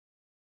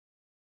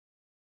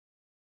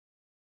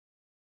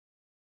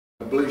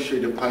blue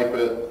sheet of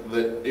paper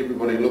that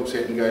everybody looks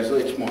at and goes,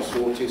 that's my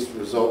soil test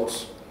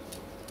results,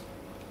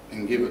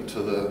 and give it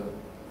to the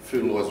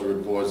fertiliser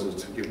advisor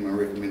to give them a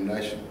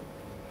recommendation.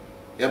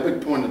 Our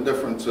big point of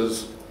difference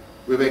is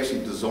we've actually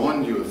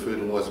designed you a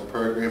fertiliser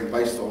program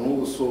based on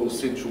all the soil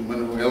essential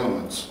mineral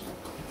elements.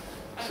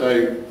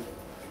 So,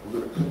 we've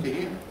got a clicker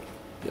here.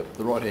 Yep,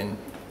 the right hand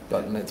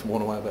button, that's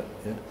one away a bit,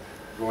 yeah.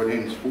 Right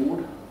hand's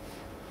forward,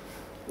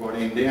 right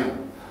hand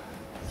down.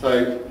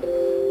 So,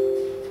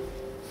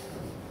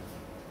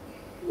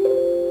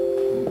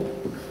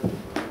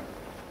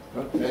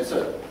 that's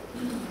it.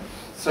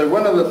 So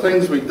one of the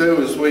things we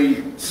do is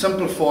we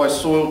simplify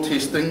soil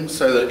testing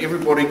so that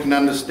everybody can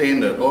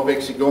understand it. I've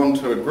actually gone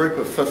to a group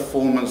of fifth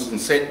formers and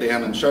sat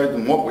down and showed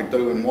them what we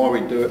do and why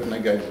we do it, and they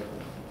go,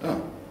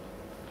 oh,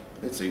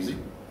 that's easy.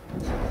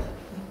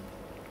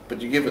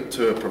 But you give it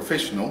to a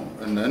professional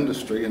in the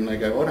industry and they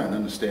go, I don't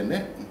understand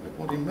that. I'm like,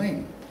 what do you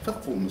mean?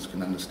 Fifth formers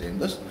can understand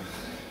this.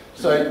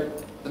 So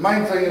the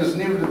main thing is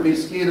never to be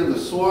scared of the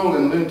soil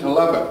and learn to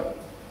love it.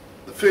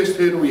 The first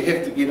hurdle you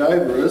have to get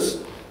over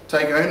is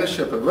take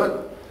ownership of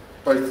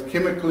it, both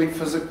chemically,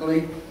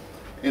 physically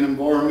and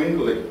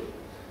environmentally.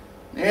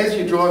 Now, as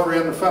you drive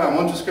around the farm,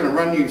 I'm just going to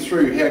run you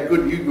through how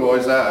good you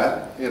guys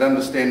are at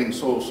understanding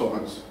soil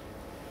science.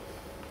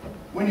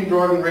 When you're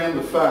driving around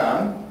the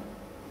farm,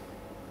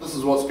 this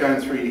is what's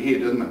going through your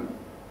head, isn't it?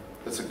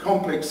 It's a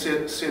complex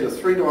set of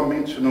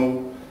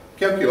three-dimensional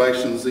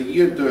calculations that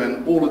you're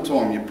doing all the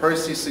time. You're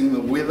processing the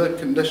weather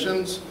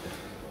conditions,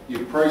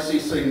 you're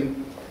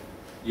processing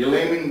your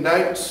lambing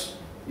dates,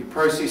 you're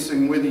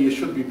processing whether you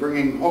should be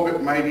bringing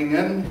hogget mating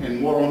in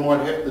and what I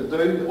might have to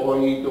do,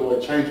 i.e. do I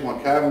change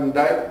my calving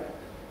date,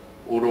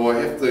 or do I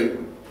have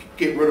to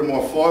get rid of my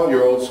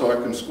 5-year-old so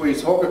I can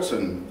squeeze hoggets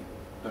in?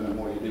 Don't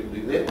know why you'd ever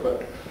do that,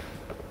 but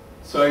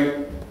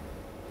so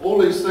all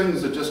these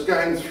things are just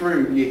going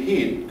through your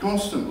head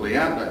constantly,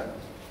 aren't they?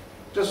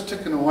 Just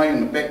ticking away in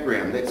the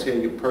background. That's how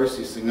you're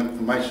processing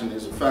information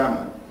as a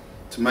farmer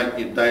to make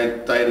your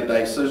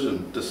day-to-day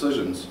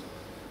decisions.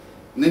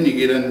 And then you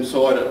get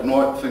inside at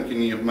night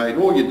thinking you've made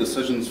all your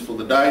decisions for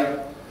the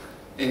day,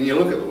 and you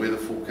look at the weather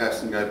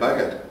forecast and go,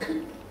 bugger,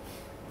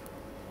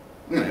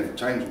 I'm going to have to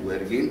change all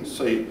that again.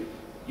 So you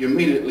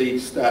immediately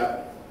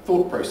start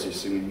thought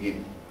processing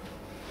again.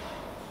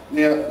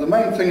 Now, the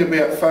main thing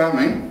about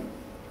farming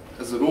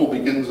is it all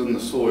begins in the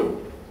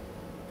soil.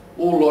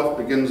 All life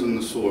begins in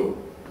the soil.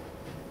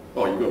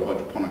 Oh, you've got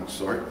hydroponics,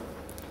 sorry.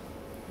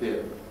 Yeah.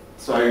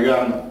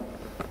 So,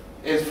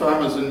 as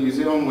farmers in New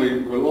Zealand, we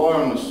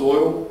rely on the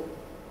soil,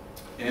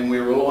 and we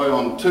rely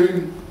on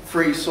 2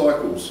 free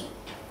cycles.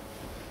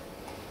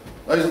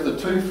 Those are the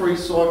 2 free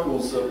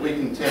cycles that we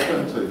can tap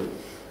into.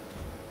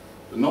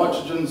 The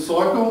nitrogen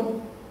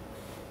cycle,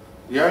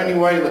 the only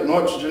way that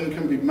nitrogen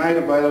can be made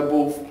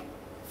available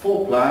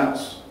for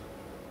plants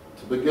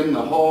to begin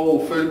the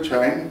whole food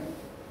chain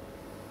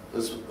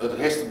is it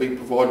has to be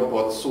provided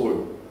by the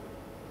soil.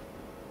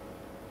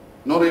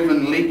 Not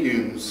even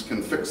legumes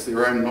can fix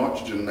their own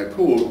nitrogen. They're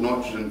called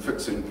nitrogen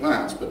fixing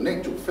plants, but in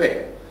actual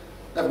fact,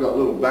 they've got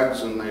little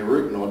bugs in their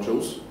root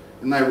nodules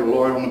and they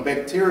rely on the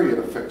bacteria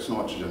to fix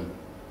nitrogen.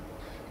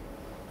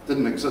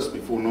 Didn't exist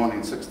before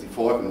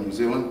 1965 in New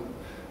Zealand,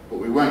 but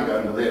we won't go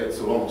into that, it's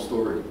a long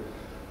story.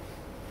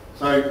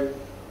 So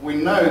we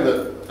know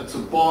that it's a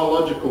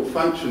biological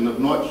function of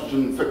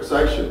nitrogen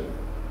fixation,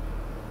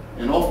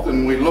 and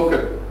often we look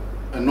at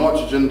a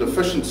nitrogen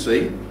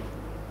deficiency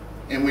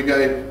and we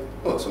go,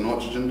 oh, it's a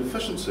nitrogen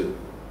deficiency.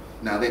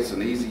 Now that's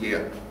an easy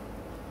out.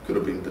 Could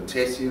have been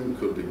potassium,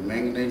 could have been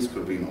manganese, could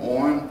have been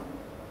iron.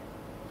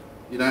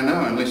 You don't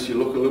know unless you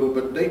look a little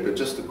bit deeper.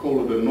 Just to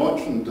call it a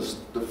nitrogen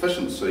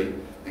deficiency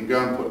and go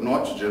and put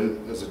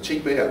nitrogen is a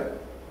cheap out.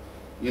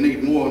 You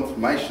need more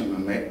information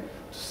than that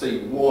to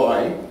see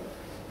why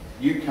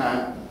you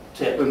can't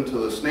tap into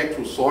this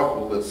natural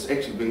cycle that's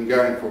actually been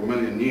going for 1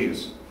 million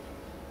years.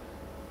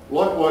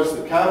 Likewise,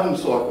 the carbon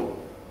cycle.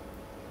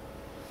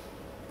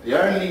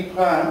 The only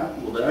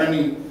plant, or the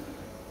only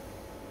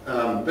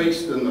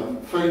beast in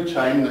the food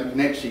chain that can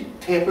actually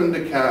tap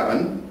into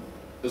carbon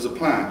is a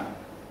plant.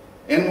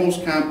 Animals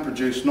can't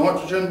produce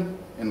nitrogen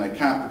and they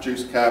can't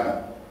produce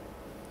carbon.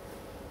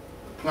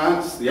 The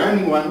plant's the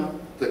only one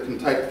that can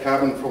take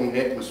carbon from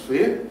the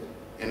atmosphere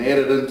and add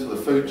it into the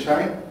food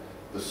chain.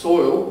 The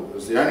soil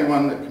is the only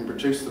one that can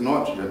produce the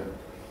nitrogen.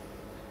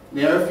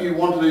 Now, if you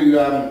want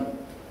to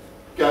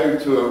go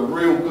to a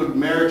real good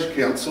marriage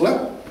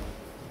counsellor,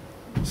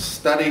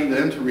 study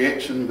the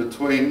interaction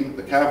between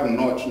the carbon,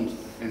 nitrogen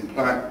and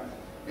plant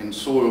and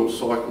soil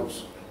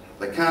cycles.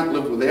 They can't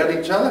live without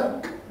each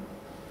other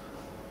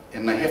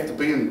and they have to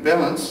be in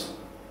balance,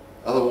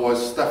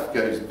 otherwise stuff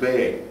goes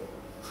bad.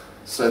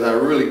 So they're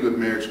really good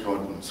marriage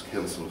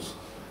counsellors.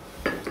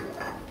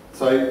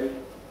 So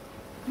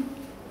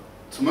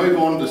to move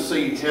on to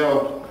see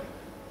how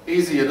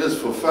easy it is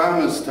for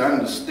farmers to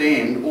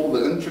understand all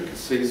the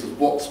intricacies of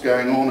what's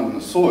going on in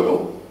the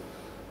soil,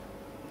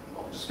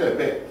 I'll just go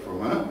back for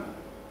a minute.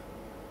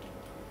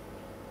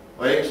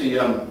 I actually,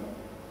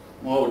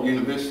 my old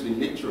university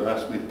lecturer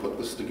asked me to put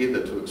this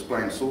together to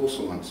explain soil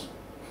science.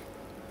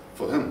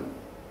 for him.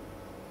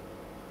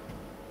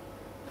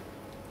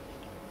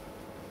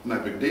 No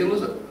big deal,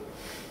 is it?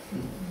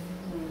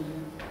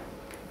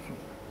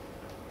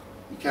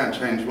 You can't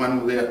change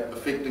one without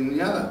affecting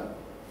the other.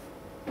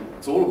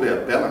 It's all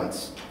about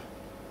balance.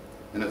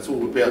 And it's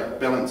all about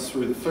balance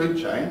through the food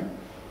chain,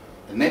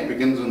 and that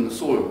begins in the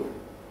soil.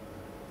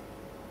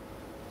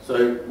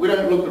 So we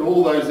don't look at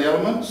all those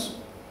elements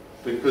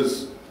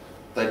because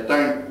they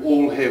don't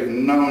all have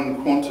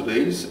known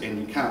quantities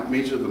and you can't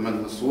measure them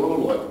in the soil.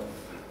 Like,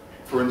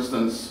 for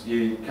instance,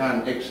 you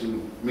can't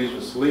actually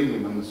measure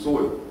selenium in the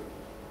soil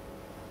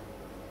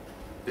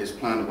as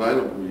plant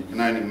available. You can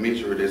only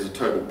measure it as a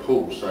total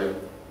pool. So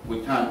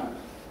we can't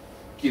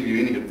give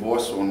you any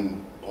advice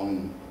on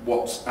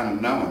what's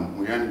unknown.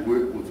 We only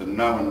work with the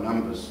known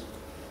numbers.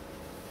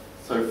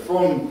 So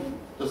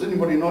does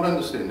anybody not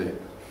understand that?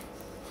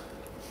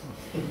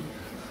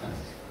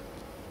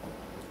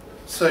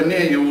 So now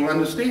you all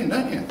understand,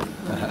 don't you?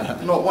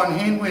 Not one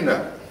hand went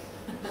up.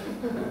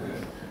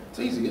 It's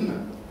easy, isn't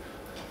it?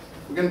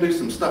 We're going to do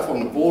some stuff on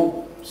the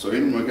board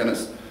soon. We're going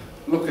to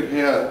look at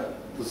how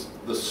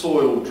the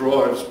soil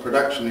drives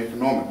production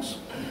economics.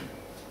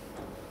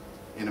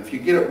 And if you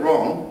get it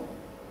wrong,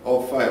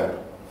 I've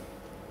failed.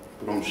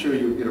 But I'm sure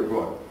you'll get it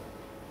right.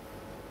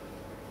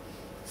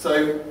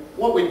 So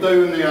what we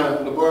do in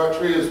our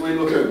laboratory is we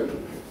look at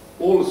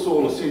all the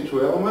soil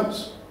essential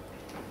elements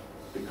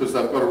because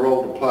they've got a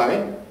role to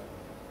play,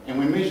 and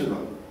we measure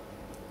them.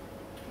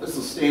 This is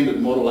the standard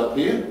model up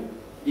here,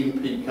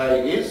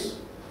 NPKS.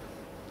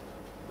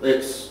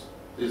 There's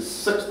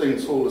 16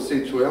 soil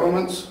essential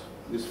elements.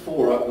 There's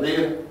 4 up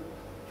there.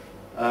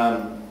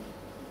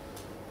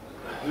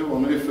 Who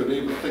on earth would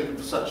ever think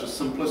of such a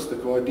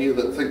simplistic idea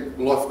that think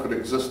life could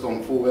exist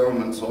on 4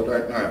 elements? I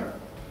don't know.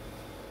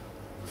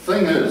 The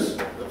thing is,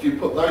 if you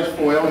put those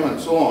 4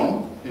 elements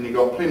on, and you've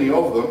got plenty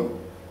of them,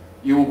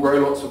 you will grow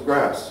lots of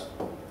grass.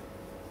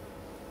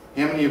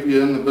 How many of you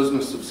are in the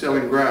business of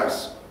selling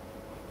grass?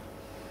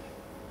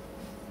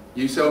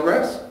 You sell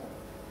grass?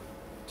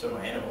 To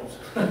my animals.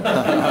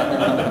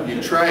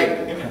 You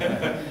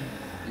trade.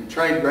 You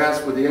trade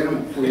grass for the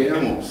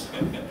animals.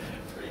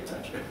 Pretty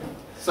touchy.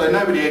 So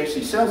nobody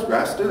actually sells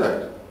grass, do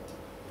they?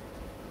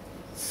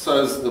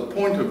 So is the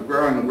point of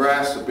growing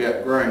grass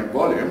about growing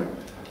volume,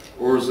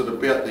 or is it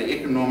about the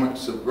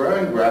economics of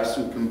growing grass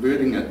and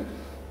converting it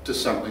to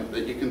something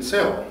that you can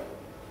sell?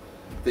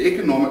 The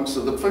economics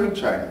of the food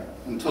chain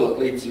until it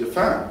leaves your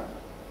farm.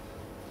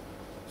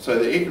 So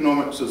the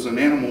economics is an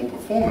animal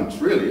performance,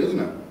 really, isn't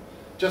it?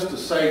 Just to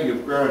say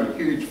you've grown a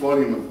huge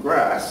volume of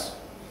grass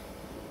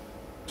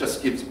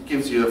just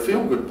gives you a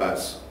feel-good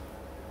buzz,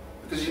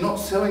 because you're not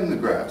selling the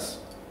grass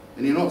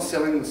and you're not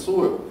selling the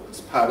soil. It's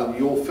part of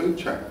your food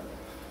chain.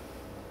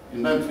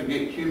 And don't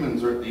forget,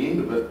 humans are at the end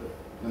of it,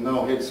 and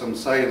they'll have some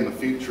say in the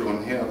future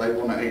on how they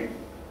want to eat.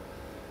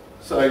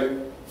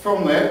 So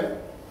from that,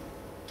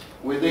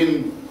 we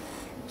then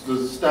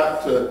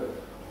start to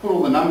put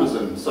all the numbers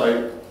in.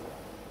 So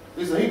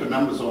there's a heap of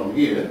numbers on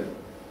here,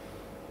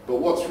 but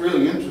what's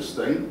really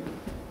interesting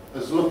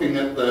is looking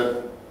at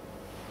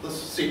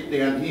this set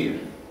down here.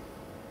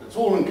 It's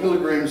all in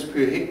kilograms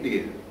per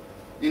hectare.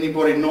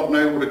 Anybody not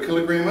know what a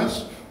kilogram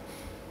is?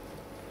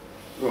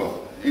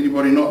 Well,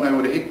 anybody not know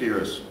what a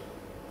hectare is?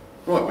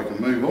 Right, we can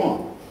move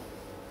on.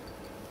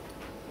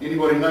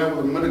 Anybody know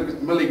what a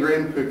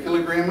milligram per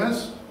kilogram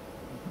is?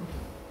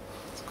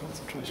 It's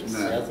concentration.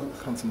 No.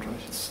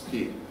 Concentration.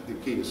 Yeah, who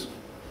cares?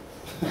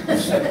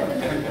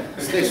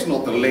 That's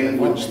not the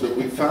language that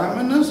we farm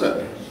in, is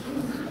it?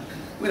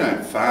 We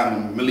don't farm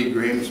in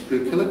milligrams per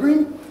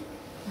kilogram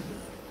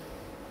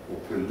or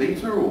per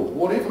litre or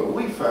whatever.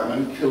 We farm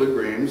in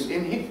kilograms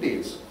and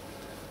hectares.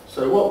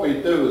 So what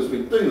we do is we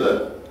do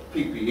the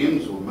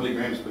ppms or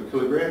milligrams per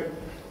kilogram,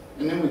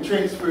 and then we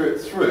transfer it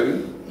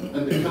through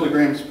into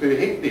kilograms per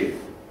hectare.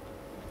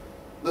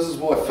 This is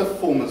why fifth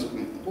formers,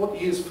 what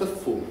year is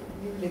fifth form?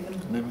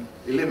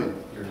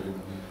 11.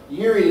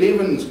 Year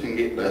 11s can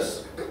get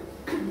this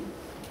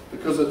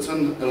because it's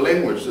in a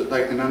language that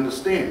they can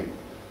understand.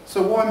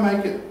 So why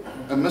make it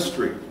a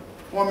mystery?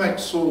 Why make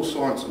soil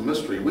science a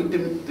mystery? We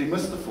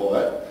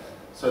demystify it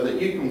so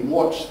that you can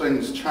watch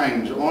things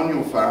change on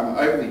your farm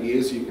over the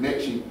years. You can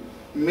actually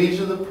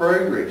measure the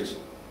progress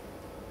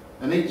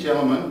in each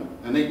element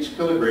and each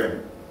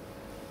kilogram.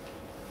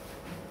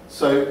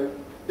 So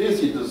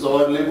there's your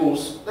desired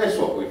levels. That's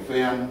what we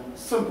found.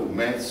 Simple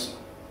maths.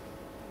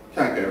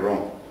 Can't go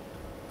wrong.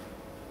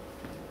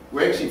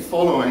 We're actually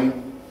following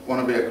one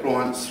of our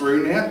clients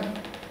through now.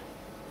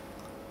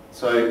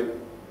 So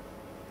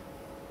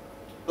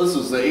this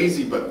is the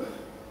easy bit.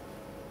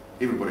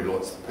 Everybody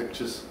likes the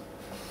pictures.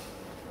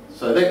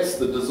 So that's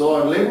the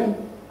desired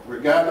level,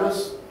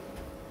 regardless.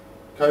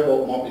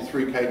 Cobalt might be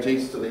 3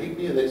 kgs to the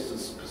hectare, that's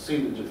the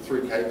percentage of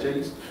 3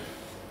 kgs.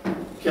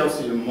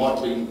 Calcium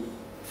might be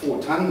 4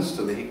 tonnes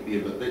to the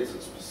hectare, but that's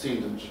its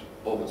percentage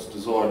of its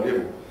desired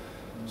level.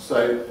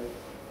 So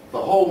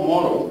the whole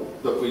model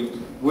that we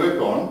work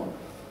on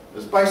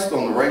is based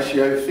on the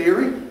ratio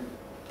theory,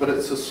 but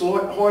it's a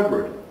slight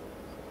hybrid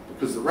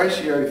because the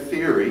ratio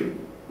theory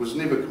was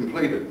never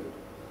completed.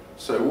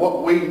 So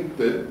what we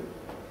did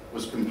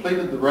was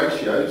completed the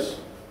ratios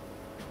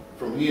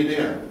from here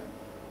down.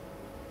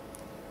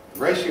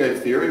 Ratio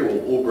theory,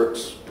 or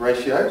Albrecht's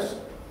ratios,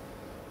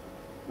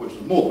 which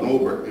was more than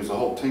Albrecht, there's a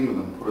whole team of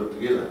them put it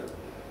together.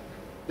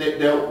 That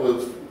dealt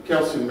with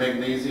calcium,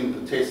 magnesium,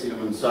 potassium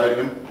and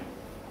sodium.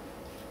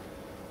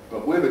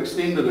 But we've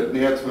extended it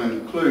now to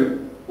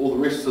include all the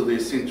rest of the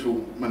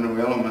essential mineral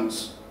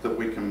elements that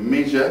we can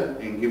measure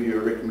and give you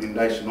a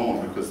recommendation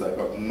on, because they've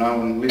got no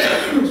one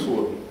left in the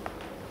soil.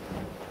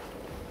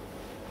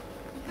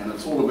 And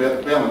it's all about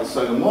the balance.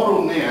 So the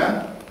model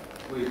now,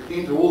 we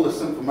enter all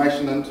this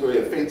information into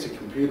our fancy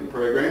computer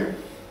program,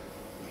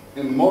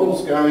 and the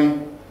model's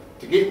going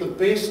to get the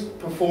best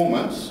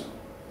performance.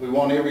 We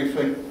want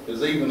everything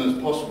as even as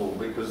possible,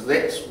 because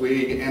that's where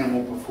your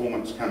animal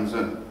performance comes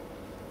in.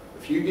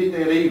 If you get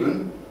that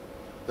even,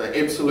 they're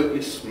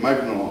absolutely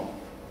smoking along.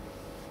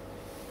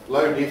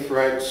 Low death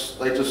rates,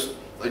 they just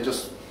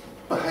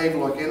behave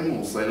like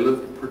animals. They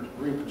live,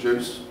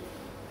 reproduce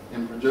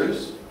and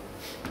produce.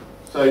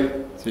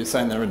 So you're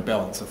saying they're in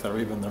balance. If they're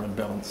even, they're in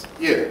balance.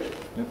 Yeah.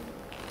 Yep.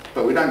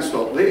 But we don't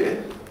stop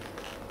there,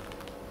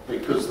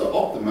 because the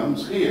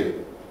optimum's here.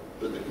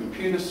 But the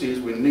computer says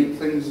we need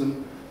things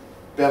in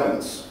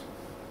balance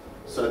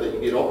so that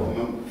you get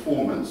optimum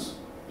performance,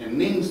 and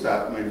then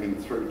start moving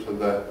through to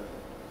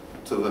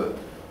the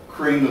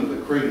cream of the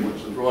cream,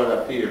 which is right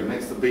up here, and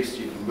that's the best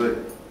you can be.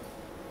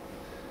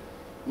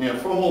 Now,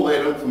 from all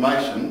that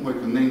information, we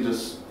can then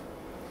just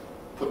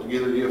put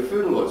together your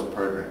fertiliser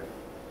program.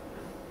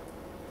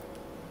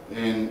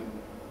 And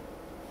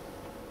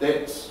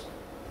that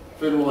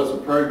fertiliser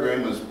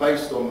program is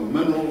based on the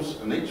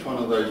minerals in each one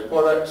of those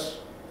products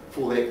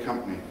for that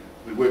company.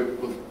 We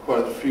work with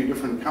quite a few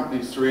different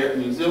companies throughout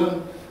New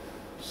Zealand,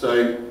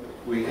 so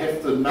we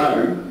have to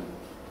know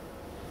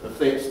if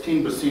that's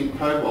 10%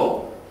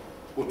 cobalt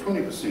or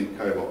 20%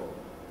 cobalt.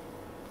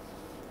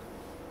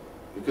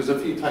 Because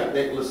if you take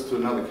that list to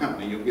another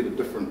company, you'll get a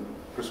different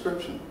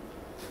prescription,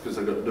 because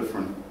they've got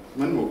different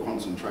mineral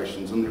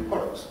concentrations in their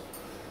products.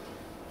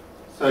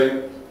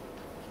 So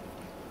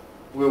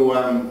we'll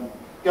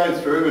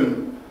go through,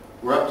 and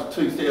we're up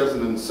to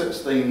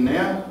 2016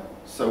 now,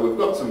 so we've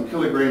got some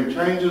kilogram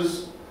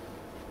changes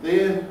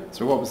there.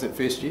 So what was that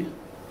first year?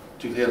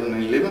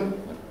 2011.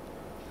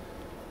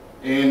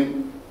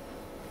 And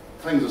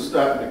things are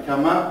starting to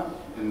come up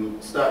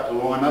and start to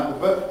line up a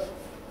bit.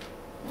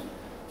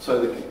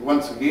 So that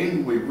once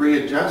again we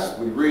readjust,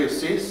 we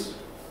reassess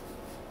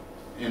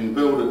and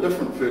build a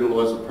different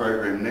fertiliser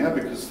program now,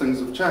 because things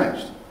have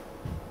changed.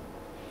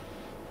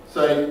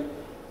 So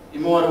you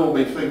might all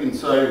be thinking,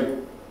 so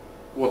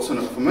what's in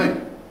it for me?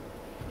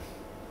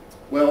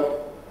 Well,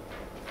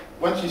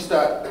 once you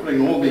start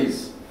putting all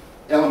these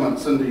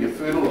elements into your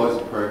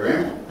fertiliser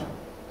program,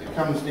 it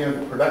comes down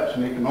to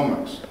production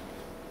economics.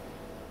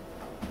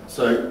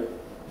 So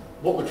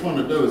what we're trying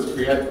to do is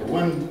create a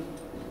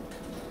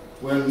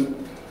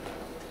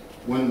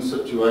win-win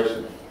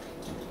situation.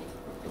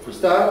 If we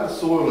start at the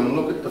soil and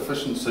look at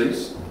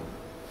deficiencies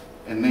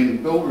and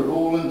then build it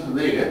all into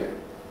there,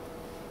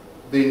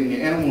 then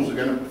your animals are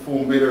going to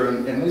perform better.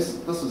 And this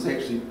is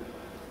actually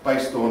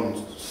based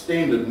on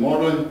standard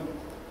modelling.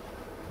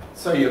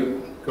 Say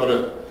you've got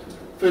a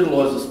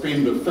fertiliser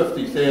spend of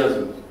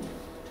 50,000,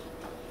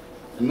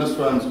 and this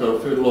one's got a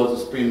fertiliser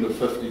spend of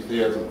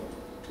 50,000.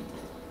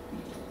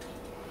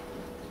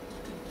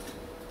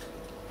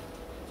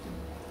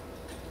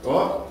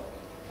 Right?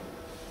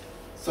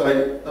 So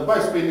they're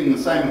both spending the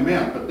same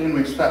amount, but then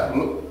we start to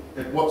look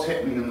at what's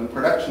happening in the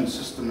production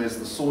system as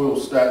the soil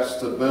starts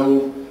to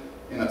build,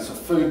 and it's a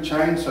food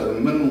chain, so the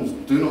minerals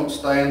do not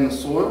stay in the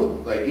soil,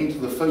 they enter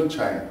the food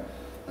chain.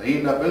 They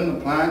end up in the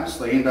plants,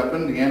 they end up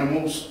in the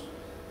animals,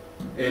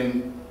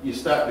 and you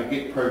start to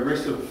get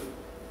progressive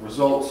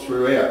results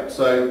throughout.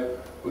 So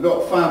we've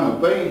got farmer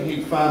B,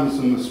 he farms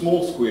in the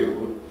small square,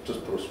 we'll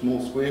just put a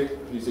small square,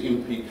 he's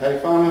an NPK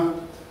farmer.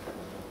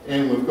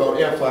 And we've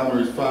got our farmer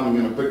who's farming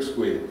in a big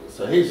square.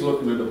 So he's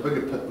looking at the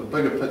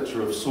bigger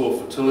picture of soil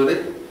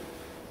fertility,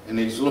 and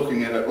he's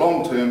looking at it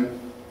long term,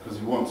 because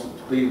he wants it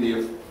to be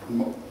there,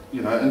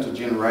 you know,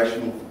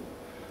 intergenerational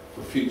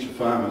for future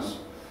farmers.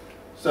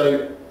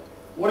 So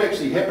what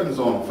actually happens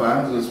on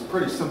farms is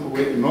pretty simple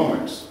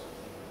economics.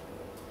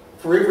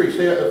 For every,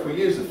 if we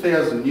use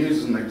 1,000 ewes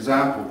as an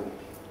example,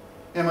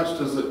 how much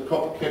does it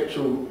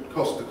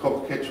cost to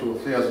copper capture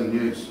 1,000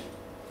 ewes?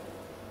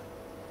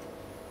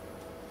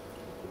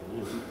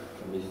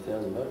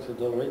 $1,000,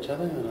 $1 each, I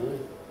think, I don't know.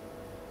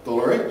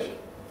 $1 each?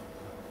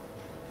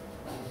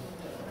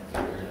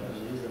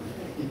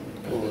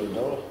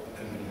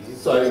 $1.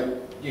 So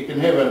you can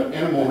have an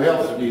animal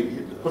health,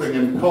 you're putting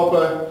in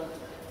copper,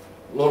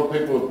 a lot of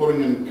people are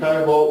putting in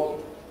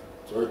cobalt,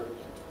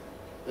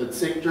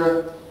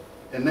 etc.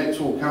 And that's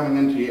all coming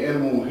into your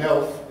animal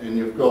health, and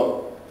you've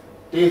got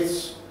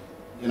deaths.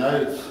 You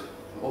know,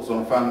 I was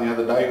on a farm the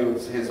other day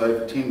that has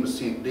over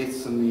 10%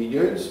 deaths in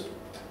their ewes.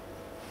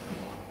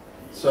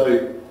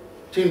 So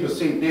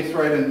 10% death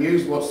rate in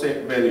ewes, what's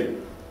that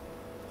value?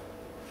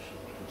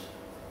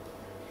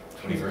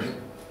 20 grand.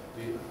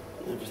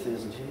 Every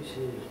 1,000 geez,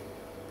 yeah.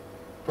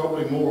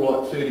 Probably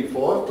more like 35,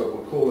 but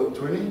we'll call it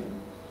 20.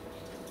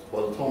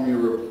 By the time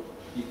you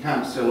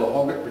can't sell a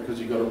hogget because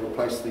you've got to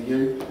replace the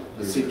ewe,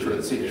 etc.,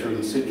 etc.,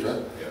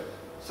 etc.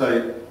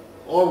 So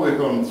I work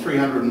on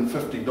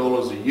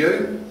 $350 a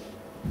ewe.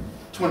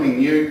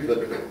 Twinning ewe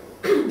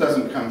that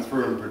doesn't come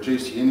through and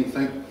produce you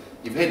anything.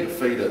 You've had to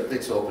feed it,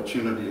 that's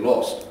opportunity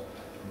lost.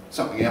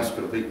 Something else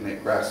could have eaten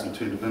that grass and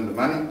turned it into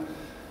money.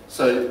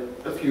 So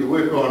if you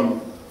work on,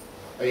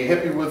 are you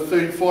happy with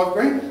 35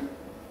 grand?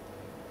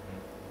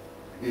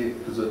 Yeah,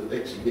 because it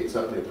actually gets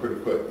up there pretty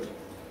quick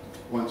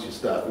once you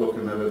start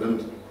looking at it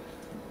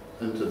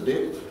into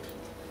depth.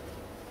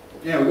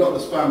 Yeah, we've got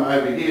this farmer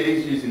over here,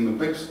 he's using the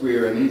big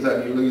square and he's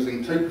only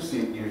losing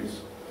 2%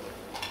 ewes.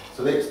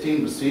 So that's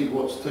 10%,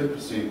 what's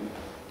 2%?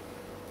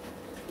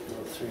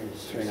 Well,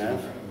 three and a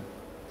half.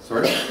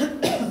 Sorry?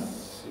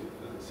 Must be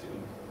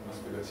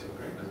about 7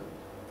 grand, isn't it?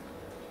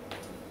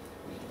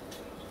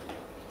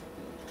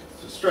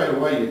 So straight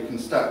away you can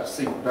start to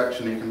see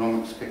production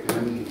economics kicking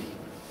in here.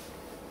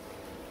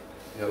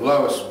 Your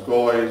lowest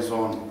guy is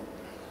on,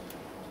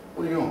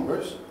 what are you on,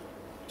 Bruce?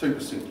 2%,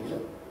 was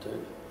it?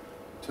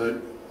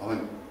 2. I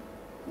think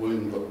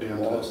William got down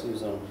to...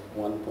 Morrison's on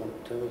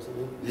 1.2 or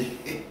something. Yeah.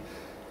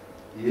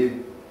 Yeah.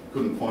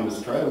 Couldn't find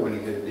his trailer when he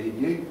had a dead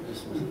ewe.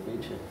 This was a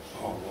feature.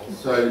 Oh, well.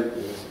 So,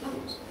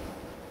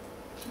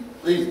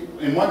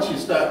 and once you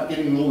start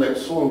getting all that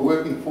soil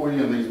working for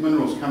you and these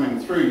minerals coming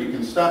through, you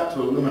can start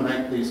to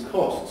eliminate these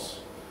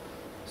costs.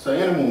 So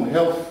animal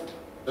health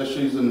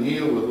issues in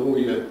here with all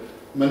your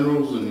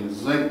minerals and your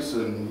zincs,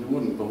 and you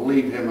wouldn't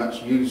believe how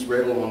much ewes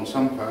rattle on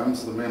some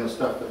farms, the amount of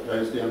stuff that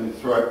goes down their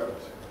throat.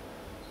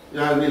 You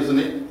know, there's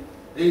an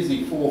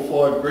easy 4 or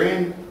 5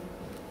 grand.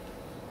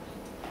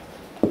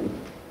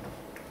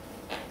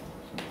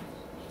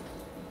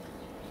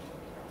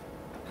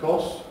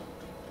 Cost.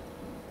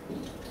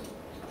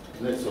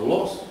 And that's a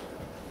loss.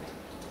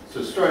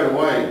 So straight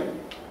away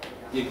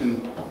you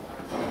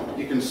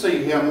can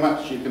see how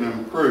much you can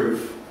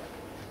improve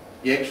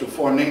the actual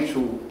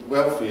financial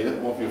welfare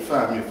of your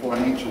farm, your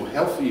financial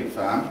health of your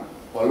farm,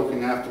 by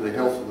looking after the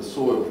health of the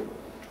soil.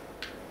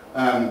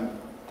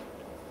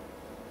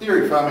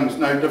 Dairy farming is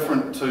no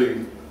different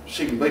to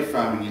sheep and beef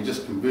farming. You're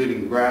just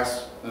converting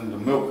grass into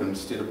milk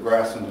instead of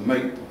grass into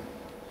meat.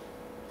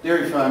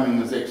 Dairy farming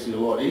is actually a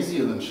lot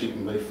easier than sheep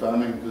and beef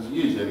farming because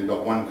you usually only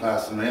got one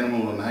class of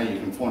animal, and hey, you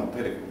can find a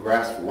paddock of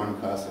grass for one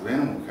class of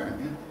animal,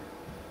 can't you?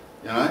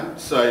 You know,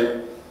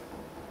 so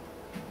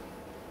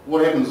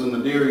what happens in the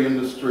dairy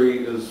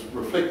industry is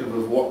reflective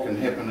of what can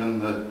happen in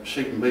the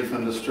sheep and beef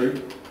industry.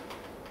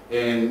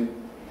 And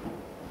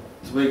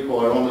to be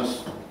quite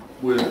honest,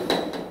 we've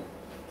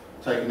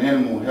taken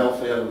animal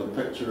health out of the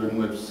picture and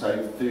we've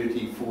saved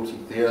 30,000,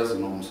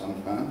 40,000 on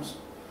some farms.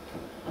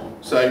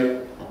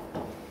 So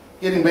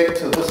getting back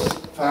to this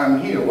farm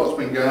here, what's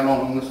been going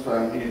on this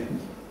farm here?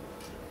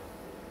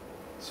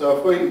 So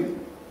if we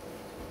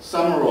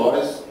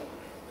summarise,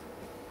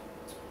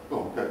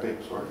 oh, go back,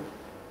 sorry.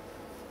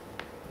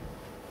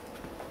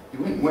 He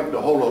went and whacked a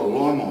whole lot of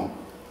lime on.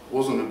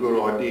 Wasn't a good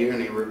idea,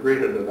 and he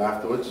regretted it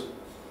afterwards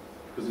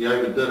because he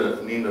overdid it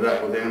and ended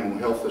up with animal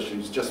health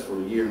issues just for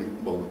a year,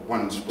 well,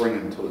 one spring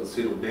until it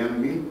settled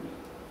down again.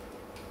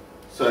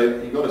 So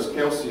he got his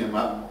calcium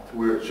up to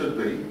where it should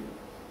be.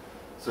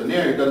 So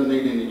now he doesn't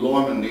need any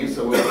lime in there,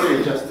 so we'll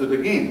readjust it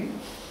again.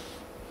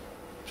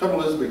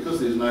 Trouble is,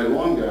 because there's no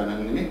lime going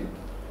in there,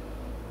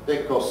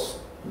 that costs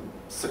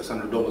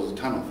 $600 a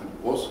tonne, I think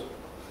it was.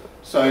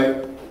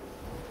 So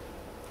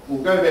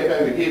we'll go back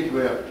over here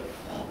to our,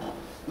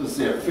 this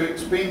is our FERC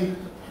spend.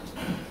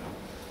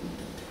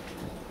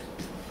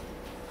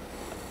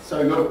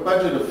 So we've got a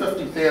budget of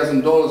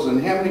 $50,000,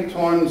 and how many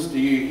times do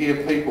you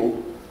hear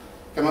people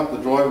come up the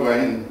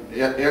driveway, and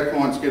our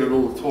clients get it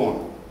all the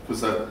time,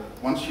 because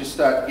once you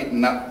start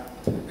getting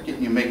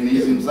your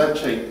magnesiums, they're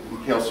cheap,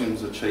 and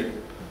calciums are cheap.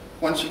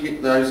 Once you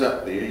get those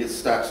up there, it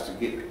starts to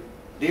get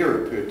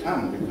dearer per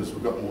tonne because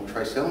we've got more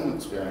trace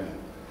elements going in.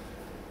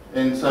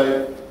 And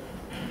so,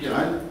 you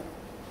know,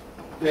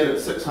 that at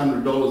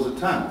 $600 a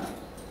tonne.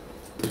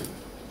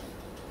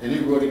 And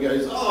everybody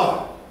goes,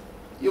 oh,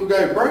 you'll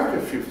go broke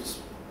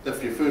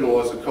if your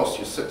fertiliser costs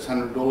you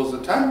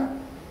 $600 a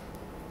tonne,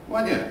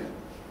 won't you?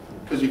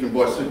 Because you can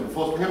buy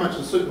superphosphate. How much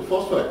is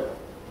superphosphate?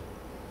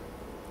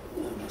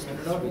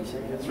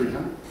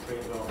 300?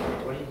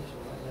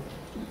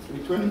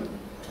 320?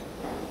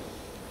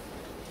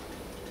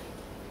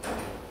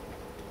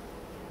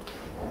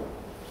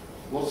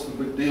 What's the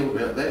big deal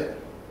about that?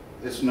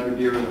 There's no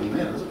dearer than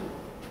that, is it?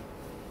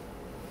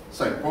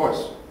 Same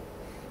price.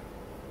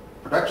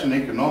 Production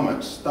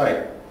economics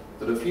state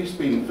that if you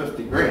spend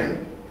 50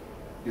 grand,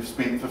 you've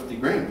spent 50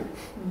 grand.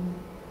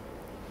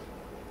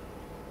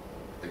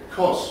 It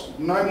costs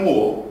no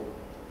more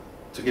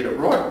to get it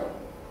right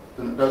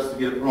than it does to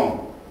get it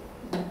wrong.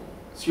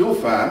 It's your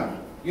farm,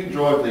 you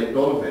drive that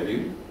dollar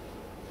value.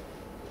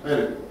 I had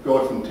a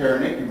guy from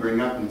Taranaki bring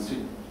up and said,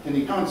 can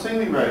you come and see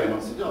me, Ray? And I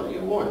said, oh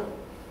yeah, why?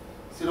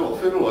 He said, oh,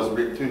 the fertiliser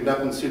rep turned up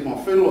and said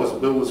my fertiliser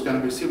bill was going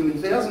to be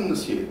 $70,000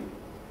 this year.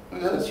 I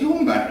go, it's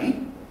your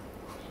money.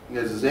 He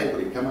goes,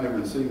 exactly, come over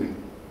and see me.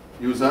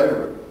 He was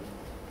over it.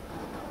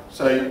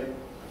 So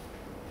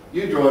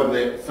you drive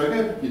that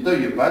figure, you do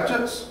your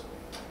budgets,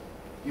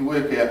 you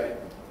work out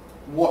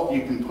what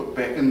you can put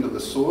back into the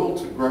soil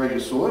to grow your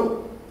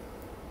soil,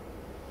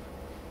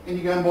 and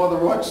you go and buy the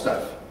right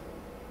stuff.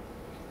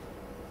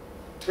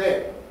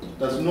 That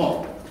does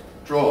not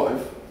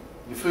drive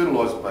your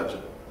fertiliser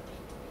budget.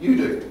 You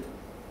do.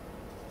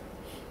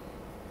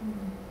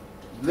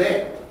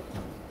 That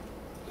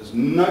is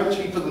no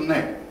cheaper than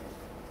that,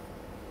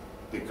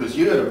 because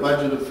you had a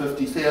budget of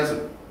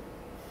 50,000,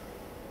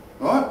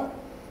 right?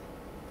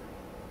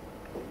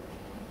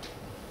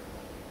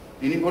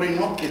 Anybody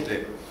not get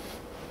that?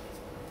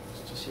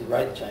 It's just your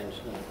rate change,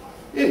 isn't it?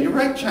 Yeah, your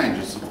rate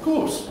changes, of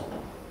course.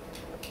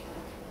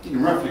 You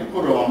can roughly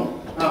put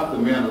on half the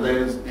amount of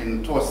that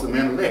and twice the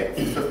amount of that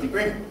for 50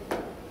 grand,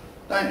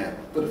 don't you?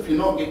 But if you're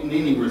not getting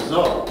any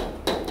result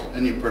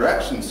in your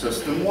production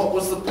system, what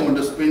was the point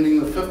of spending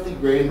the 50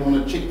 grand on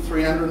a cheap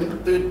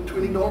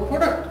 $320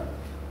 product?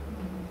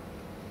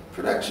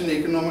 Production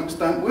economics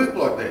don't work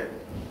like that.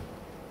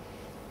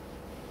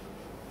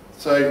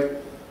 So,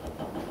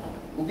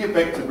 we'll get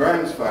back to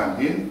Graham's farm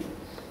here.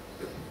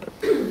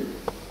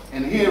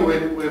 And here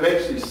we've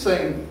actually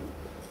seen,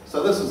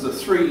 so this is the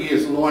 3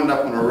 years lined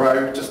up in a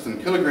row, just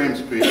in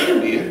kilograms per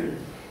hectare,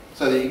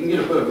 so that you can get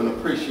a bit of an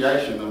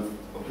appreciation of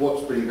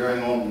what's been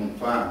going on the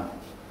farm.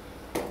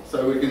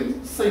 So we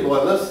can see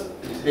by this,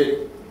 he's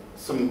had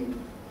some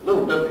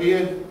little dip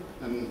here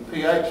in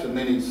pH, and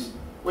then he's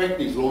whacked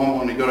his lime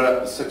when he got it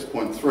up to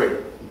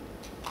 6.3,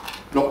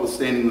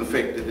 notwithstanding the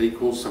fact that he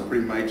caused some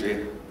pretty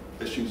major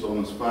issues on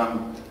his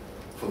farm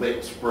for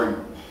that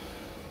spring.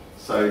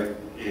 So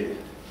yeah,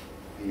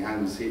 he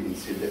hung his head and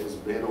said that was a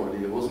bad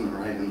idea, wasn't it,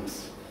 Ray? And I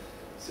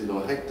said,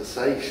 I hate to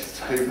say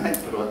so, mate,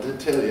 but I did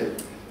tell you.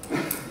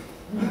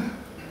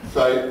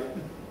 So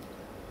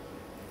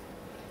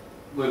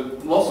the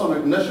loss on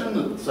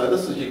ignition, so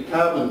this is your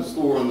carbon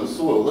store in the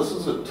soil. This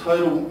is a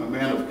total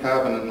amount of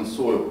carbon in the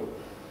soil.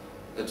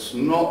 It's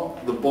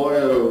not the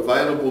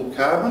bioavailable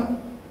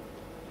carbon.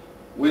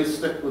 We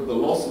stick with the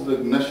loss of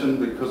ignition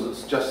because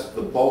it's just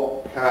the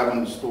bulk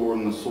carbon store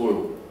in the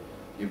soil.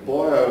 Your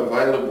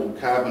bioavailable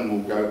carbon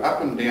will go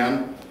up and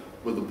down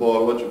with the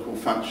biological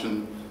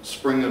function.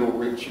 Spring it'll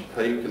reach your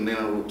peak, and then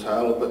it'll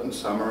tail a bit in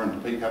summer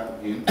and peak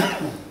up again.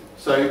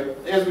 So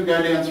as we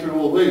go down through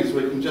all these,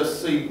 we can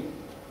just see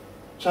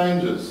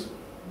changes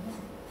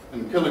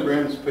in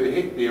kilograms per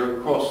hectare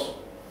across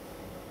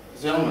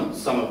these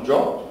elements. Some have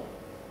dropped.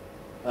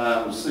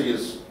 We'll see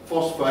as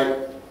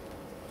phosphate,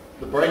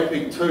 the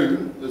breakpeak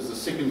 2 is the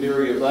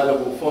secondary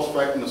available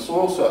phosphate in the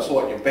soil, so it's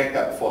like your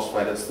backup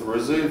phosphate. It's the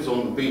reserves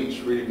on the bench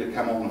ready to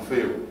come on the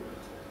field.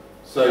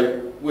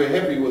 So we're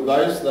happy with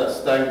those. They're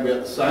staying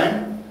about the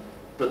same,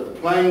 but the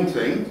playing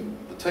team,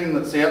 the team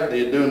that's out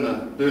there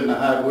doing the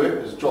hard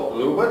work, has dropped a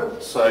little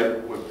bit.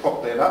 So we've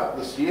propped that up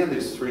this year.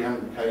 There's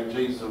 300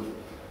 kgs of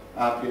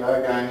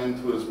RPO going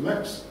into his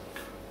mix,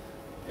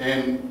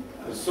 and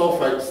the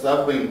sulfates,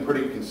 they've been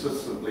pretty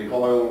consistently high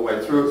all the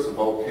way through. It's a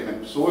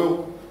volcanic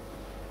soil.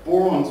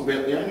 Boron's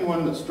about the only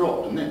one that's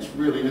dropped, and that's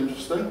really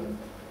interesting,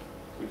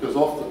 because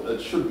often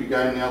it should be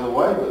going the other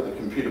way, but the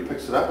computer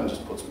picks it up and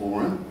just puts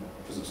more in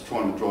because it's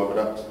trying to drive it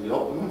up to the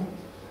optimum.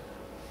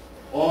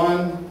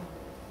 Iron,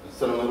 it's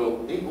done a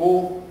little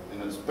equal,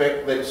 and it's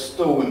back. That's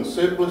still in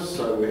surplus,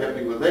 so we're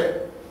happy with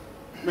that.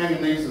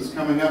 Manganese is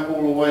coming up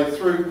all the way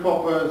through.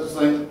 Copper,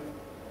 zinc,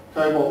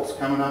 cobalt's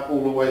coming up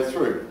all the way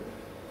through.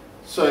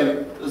 So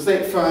is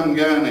that farm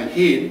going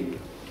ahead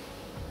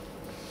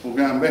or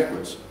going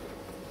backwards?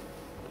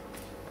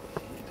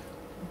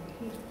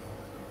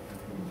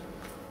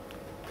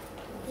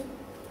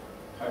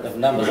 The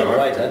numbers are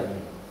right, eh?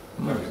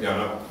 Numbers going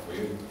up for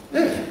you.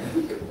 Yeah,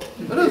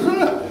 it is,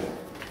 isn't it?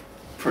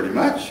 Pretty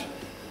much.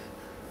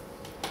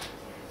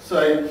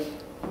 So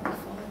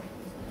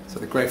So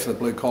the graphs of the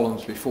blue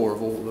columns before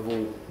they've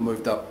all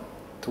moved up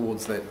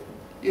towards that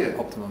yeah,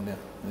 optimum now.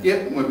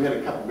 yeah, we've had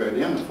a couple go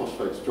down. The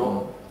phosphates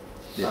dropped.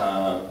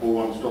 Yeah.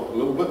 Boron's dropped a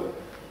little bit.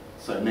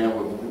 So now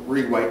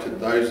we've reweighted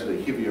those at a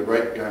heavier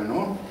rate going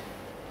on.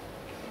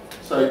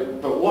 So,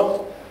 but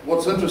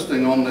what's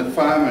interesting on the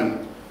farm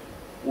and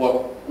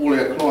what all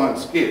our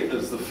clients get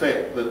is the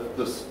fact that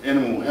this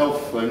animal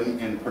health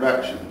thing and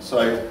production.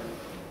 So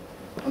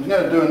I'm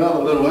going to do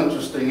another little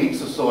interesting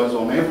exercise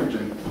on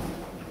averaging.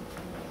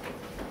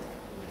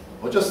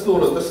 I just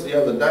thought of this the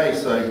other day,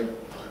 so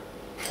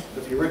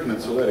if you reckon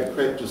it's a load of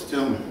crap, just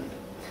tell me.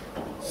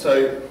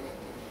 So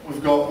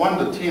we've got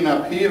 1 to 10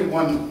 up here,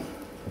 1,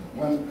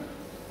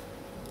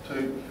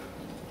 2,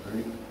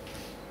 3.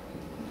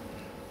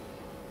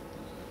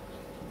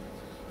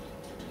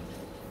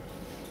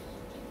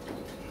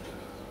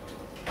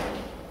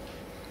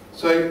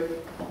 So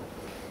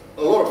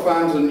a lot of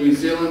farms in New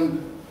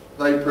Zealand,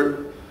 they're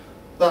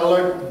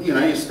like, you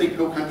know, your steep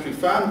hill country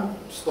farm,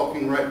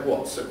 stocking rate,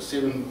 what, 6,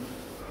 7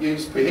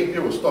 ewes per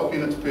hectare or stock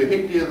units per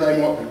hectare. They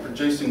might be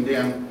producing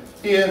down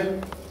here.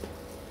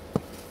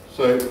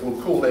 So we'll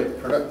call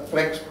that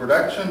flax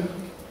production.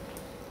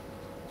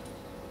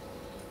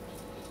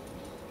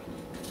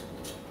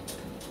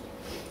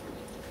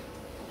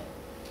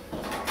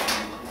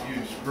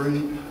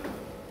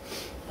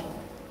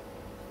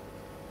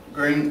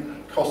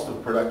 green cost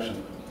of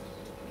production.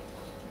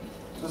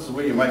 This is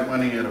where you make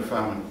money out of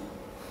farming.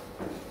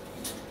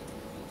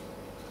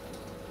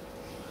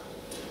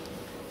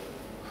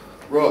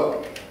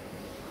 Right.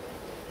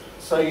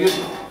 So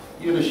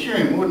you'd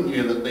assume, wouldn't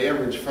you, that the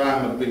average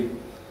farm would be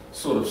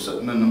sort of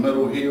sitting in the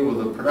middle here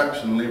with a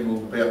production level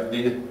about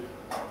there,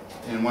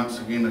 and once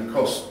again a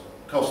cost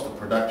of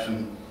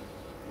production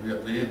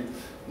about there.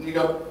 And you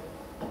got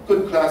a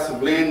good class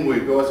of land where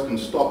guys can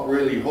stock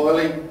really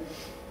highly.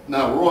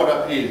 Now right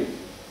up here,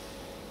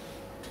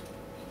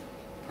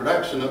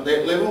 production at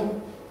that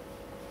level,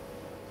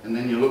 and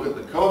then you look at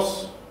the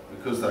costs,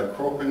 because they're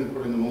cropping,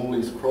 putting in all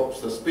these crops,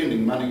 they're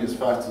spending money as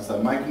fast as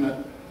they're making it.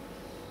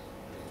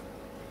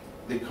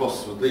 Their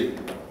costs are there.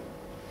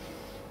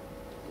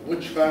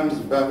 Which farm's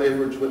above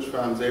average, which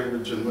farm's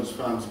average, and which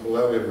farm's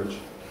below average?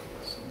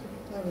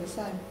 They were the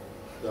same.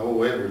 They're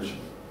all average.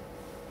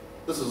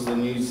 This is the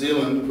New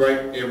Zealand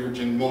great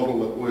averaging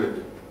model at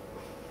work.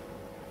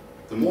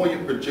 The more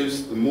you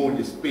produce, the more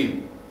you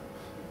spend.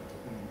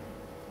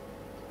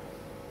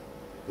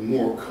 The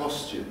more it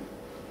costs you.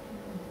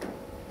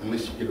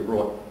 Unless you get it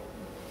right.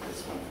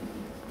 That's one.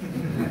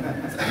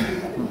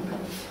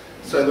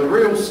 So the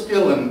real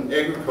skill in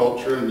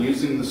agriculture and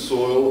using the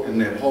soil and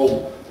that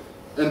whole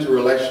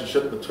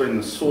interrelationship between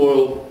the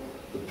soil,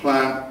 the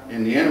plant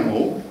and the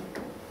animal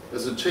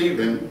is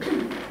achieving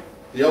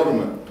the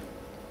ultimate.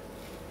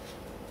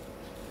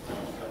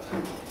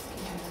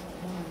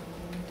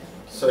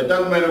 So it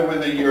doesn't matter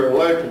whether you're a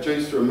low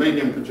producer, a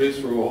medium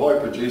producer or a high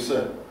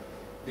producer,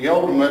 the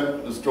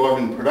ultimate is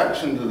driving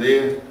production to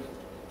there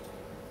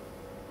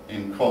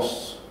and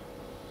costs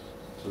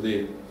to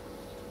there.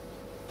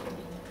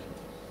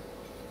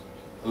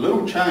 A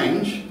little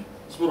change,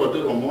 that's what I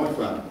did on my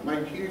farm,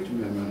 make huge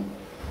amount of money.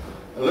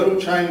 A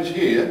little change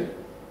here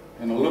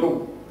and a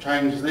little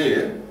change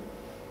there,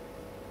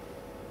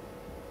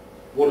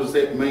 what does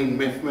that mean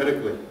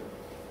mathematically?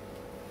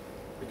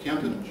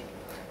 Accountanage.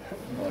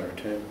 Higher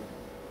return.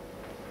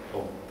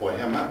 Oh, by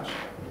how much?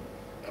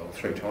 Oh,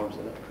 3 times,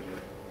 isn't it?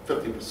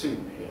 50%.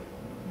 Yeah.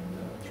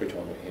 3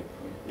 times ahead.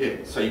 Yeah,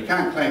 so you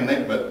can't claim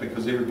that bit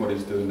because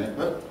everybody's doing that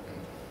bit.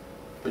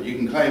 But you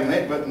can claim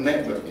that bit and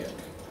that bit. Yeah.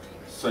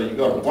 So you've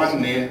got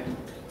 1 there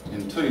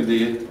and 2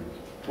 there.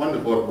 1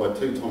 divided by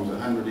 2 times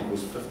 100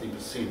 equals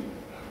 50%.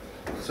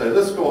 So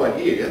this guy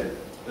here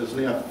is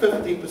now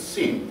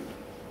 50%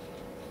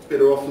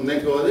 better off than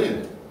that guy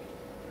there.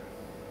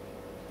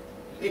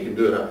 He can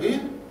do it up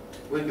here.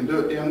 We can do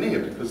it down there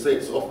because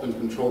that's often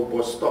controlled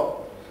by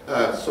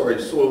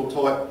soil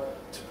type,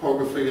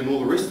 topography and all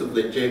the rest of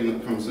that jam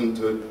that comes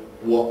into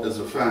what is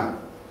a farm.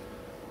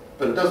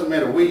 But it doesn't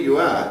matter where you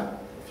are,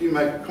 if you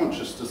make a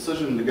conscious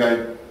decision to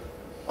go,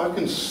 I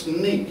can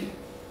sneak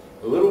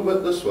a little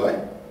bit this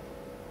way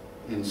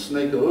and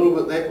sneak a little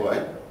bit that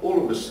way,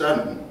 all of a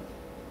sudden,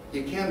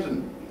 the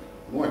accountant,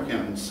 my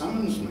accountant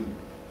summons me.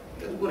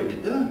 He goes, what are you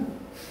doing?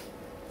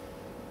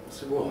 I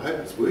said, well, I hope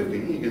it's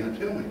working, you're going to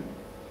tell me.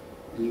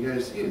 And he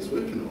goes, yeah, it's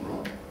working all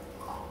right.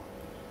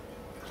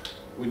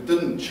 We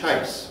didn't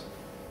chase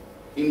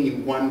any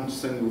one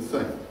single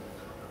thing.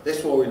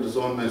 That's why we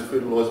design those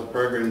fertiliser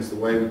programs the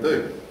way we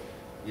do.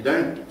 You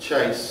don't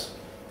chase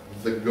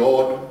the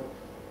god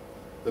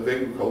of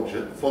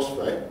agriculture,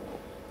 phosphate.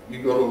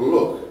 You've got to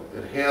look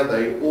at how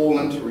they all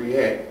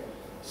interact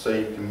so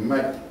you can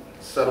make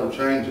subtle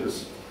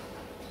changes.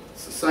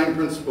 It's the same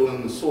principle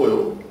in the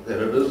soil that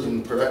it is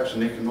in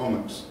production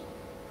economics.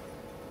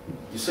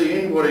 You see,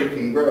 anybody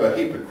can grow a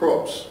heap of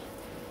crops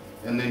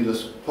and then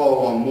just pile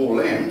on more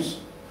lambs,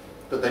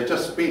 but they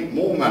just spent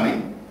more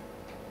money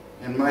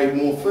and made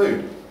more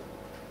food.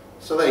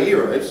 So they're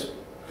heroes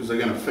because they're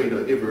going to feed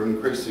an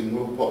ever-increasing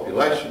world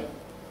population,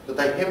 but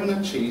they haven't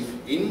achieved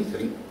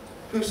anything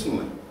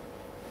personally.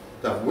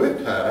 They've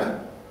worked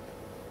harder,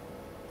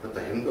 but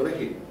they haven't got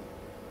ahead.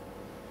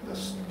 They're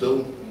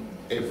still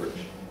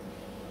average.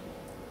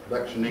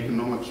 Production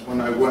Economics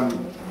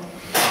 101.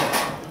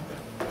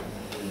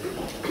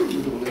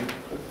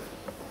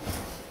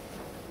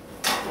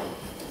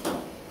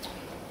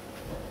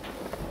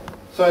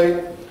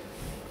 So,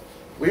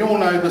 we all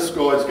know this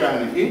guy's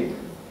going ahead.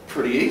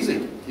 Pretty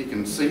easy. You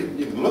can see it,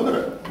 you can look at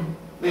it.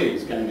 There,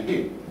 he's going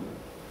ahead.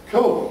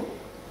 Cool.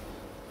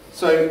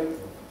 So,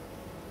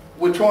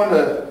 we're trying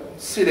to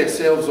set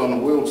ourselves on a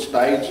world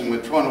stage and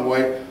we're trying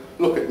to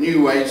look at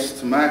new ways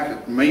to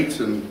market meat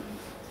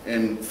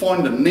and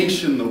find a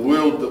niche in the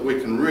world that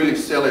we can really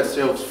sell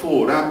ourselves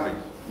forward, aren't we?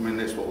 I mean,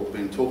 that's what we've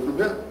been talking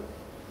about.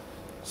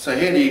 So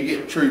how do you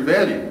get true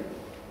value?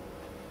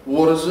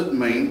 What does it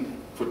mean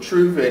for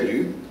true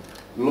value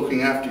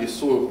looking after your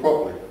soil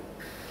properly?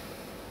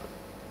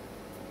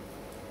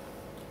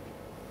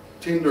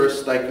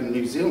 Tenderest steak in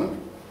New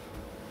Zealand.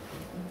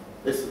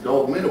 That's the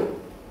gold medal.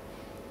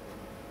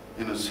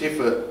 And his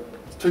heifer,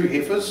 2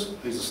 heifers,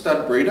 he's a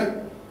stud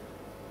breeder.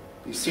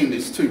 He sent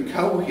his 2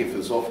 cull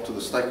heifers off to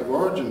the Stake of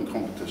Origin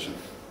competition.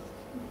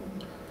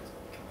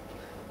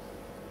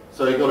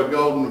 So he got a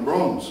gold and a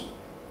bronze.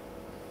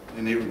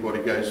 And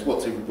everybody goes,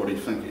 what's everybody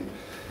thinking?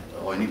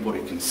 oh,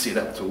 anybody can set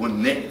up to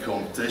win that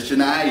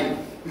competition, eh?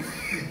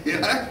 You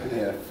know?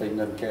 Yeah, feeding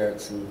them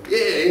carrots and...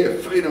 Yeah,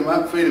 feed him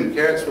up, feed him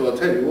carrots. Well, I'll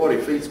tell you what, he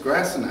feeds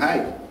grass and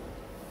hay.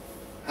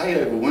 Hay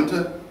over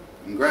winter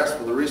and grass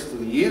for the rest of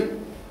the year.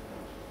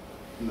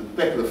 And the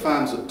back of the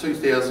farm's at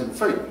 2,000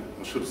 feet.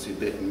 I should have said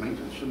that in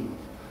metres, shouldn't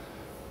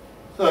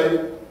I?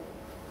 So,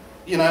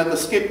 you know, the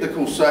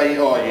sceptical say,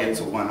 oh yeah, it's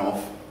a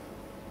one-off.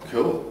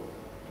 Cool.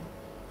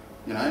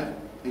 You know,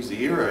 he's a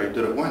hero, he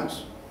did it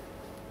once.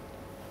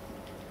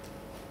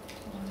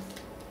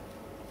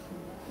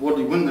 What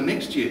did he win the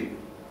next year? He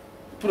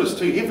put his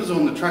 2 heifers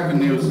on the truck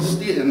and there was a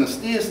steer, and the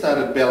steer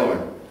started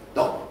bellowing.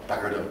 Oh,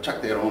 bugger it, I'll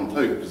chuck that on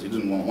too, because he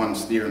didn't want one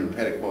steer in the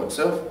paddock by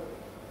itself.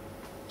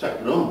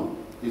 Chucked it on.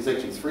 There's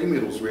actually 3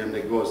 medals around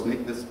that guy's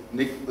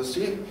neck this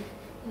year.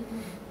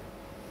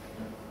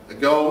 A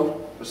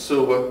gold, a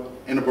silver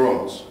and a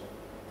bronze.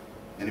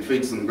 And he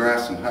feeds them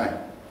grass and hay.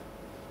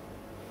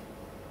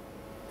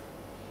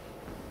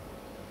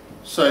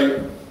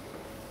 So,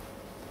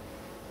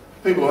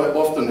 people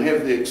often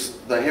have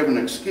an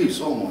excuse,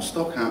 oh, my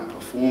stock aren't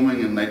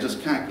performing, and they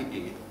just can't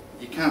get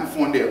you can't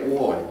find out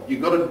why.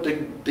 You've got to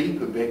dig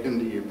deeper back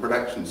into your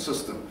production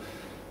system.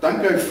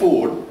 Don't go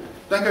forward,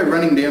 don't go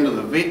running down to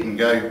the vet and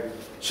go,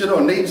 shit,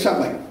 I need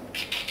something,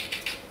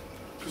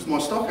 because my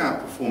stock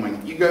aren't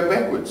performing. You go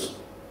backwards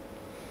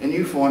and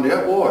you find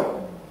out why.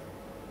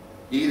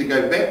 You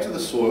either go back to the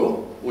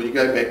soil or you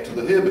go back to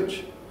the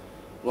herbage.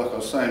 Like I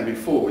was saying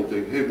before, we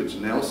do herbage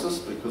analysis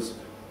because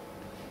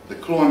the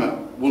climate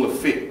will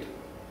affect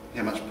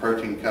how much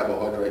protein,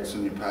 carbohydrates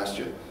in your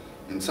pasture,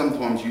 and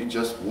sometimes you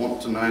just want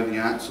to know the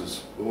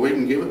answers. Well, we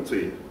can give it to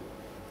you.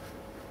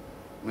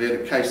 We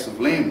had a case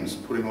of lambs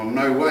putting on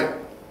no weight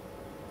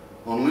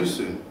on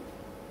lucerne.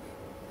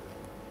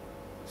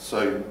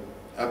 So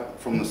up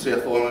from the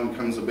South Island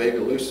comes a bag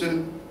of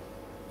lucerne,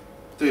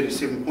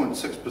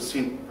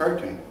 37.6%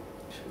 protein.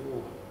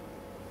 Sure.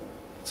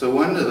 It's a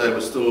wonder they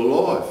were still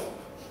alive.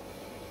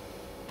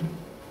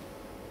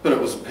 But it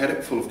was a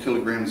paddock full of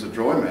kilograms of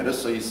dry matter,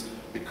 so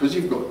because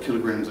you've got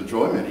kilograms of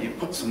dry matter, you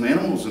put some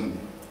animals in.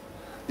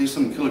 There's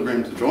some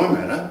kilograms of dry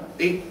matter,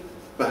 eat,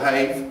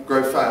 behave,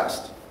 grow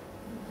fast.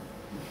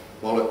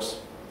 Bollocks.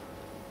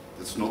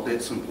 It's not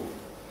that simple.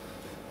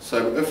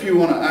 So if you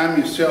want to arm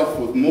yourself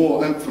with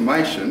more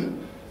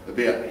information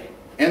about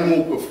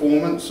animal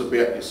performance, about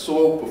your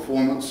soil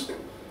performance,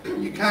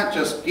 you can't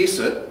just guess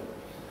it.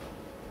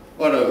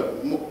 I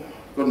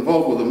got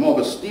involved with a mob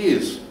of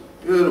steers,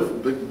 beautiful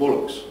big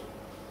bullocks,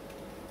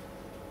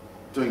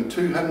 doing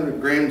 200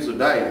 grams a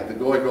day. The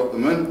guy got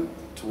them in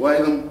to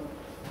weigh them,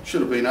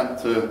 should have been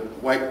up to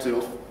weight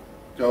to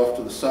go off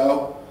to the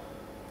sale.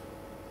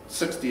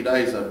 60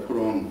 days they put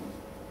on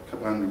a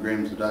couple hundred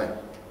grams a day.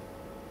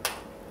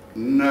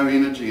 No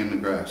energy in the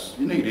grass.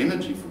 You need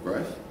energy for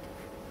growth.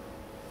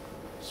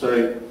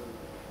 So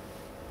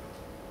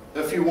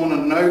if you want to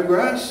know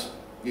grass,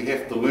 you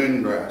have to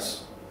learn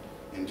grass.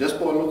 And just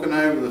by looking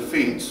over the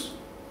fence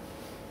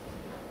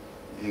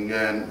and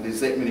going, there's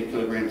that many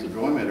kilograms of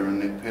dry matter in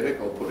that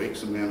paddock, I'll put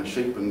X amount of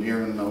sheep in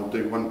there and I'll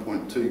do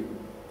 1.2,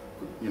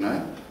 you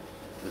know,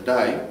 a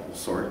day,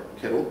 sorry,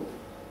 cattle.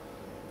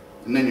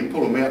 And then you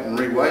pull them out and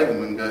reweigh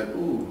them and go,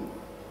 ooh,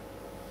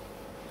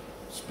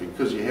 it's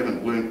because you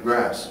haven't learnt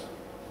grass.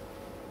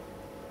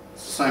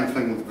 It's the same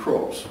thing with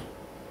crops.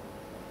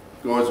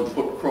 Guys will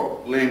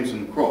put lambs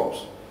in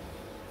crops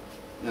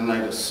and they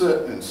just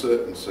sit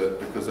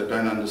because they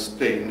don't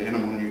understand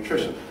animal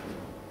nutrition.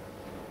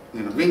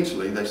 And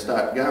eventually they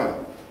start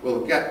going. Well,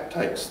 the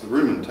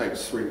rumen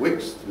takes 3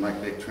 weeks to make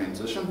that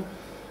transition.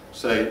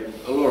 So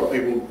a lot of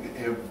people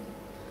have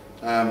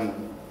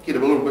get a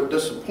little bit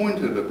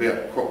disappointed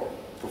about crop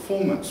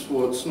performance.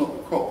 Well, it's not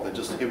the crop, they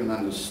just haven't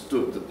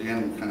understood that the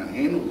animal can't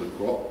handle the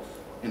crop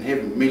and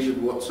haven't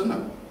measured what's in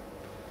it.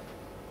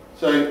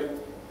 So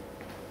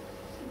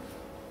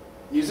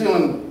New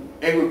Zealand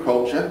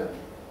agriculture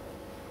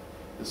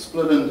is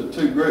split into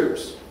 2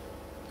 groups,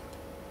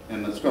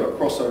 and it's got a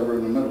crossover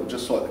in the middle,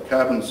 just like the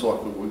carbon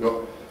cycle. We've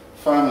got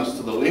farmers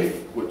to the left,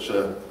 which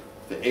are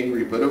the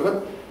agri bit of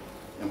it,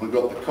 and we've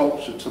got the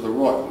culture to the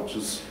right, which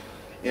is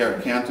our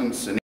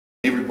accountants and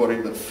everybody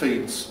that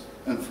feeds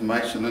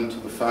information into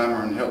the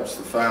farmer and helps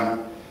the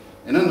farmer.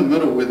 And in the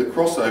middle where the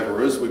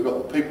crossover is, we've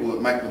got the people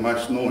that make the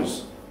most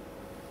noise,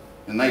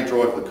 and they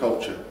drive the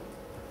culture.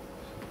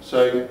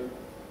 So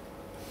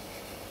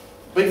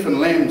beef and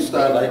lamb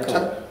start... What are they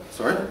called?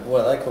 Sorry?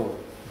 What are they called?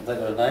 Have they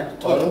got a name?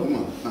 Oh,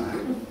 no.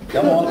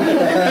 Come on.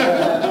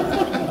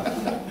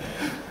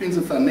 Depends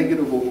if they're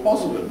negative or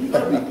positive. You've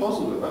got to be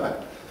positive, eh?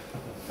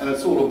 And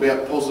it's all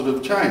about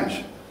positive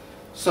change.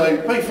 So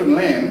beef and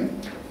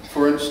lamb,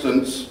 for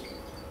instance,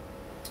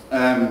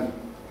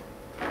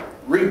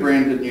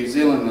 rebranded New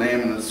Zealand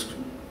lamb and it's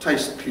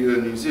Taste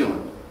Pure New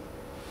Zealand.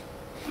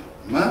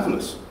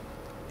 Marvellous.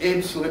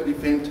 Absolutely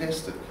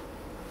fantastic.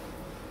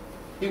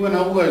 He won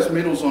all those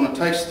medals on a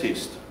taste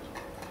test.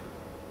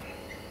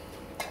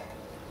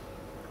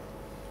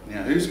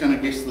 Now, who's going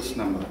to guess this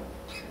number?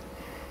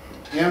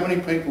 How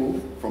many people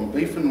from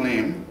beef and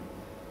lamb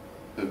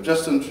have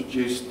just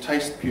introduced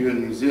Taste Pure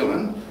New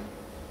Zealand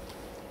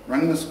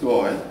rang this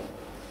guy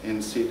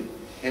and said,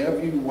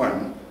 have you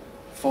won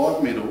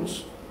 5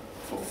 medals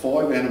for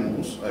 5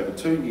 animals over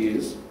 2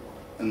 years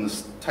in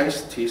the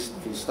taste test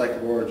for the state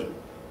of origin?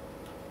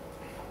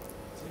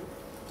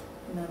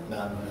 No.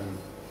 No.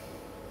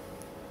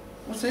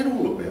 What's that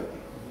all about?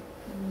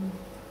 Mm.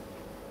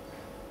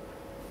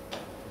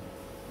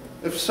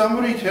 If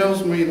somebody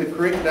tells me the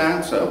correct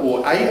answer,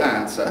 or a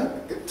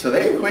answer, to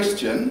that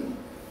question,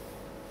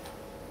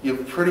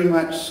 you've pretty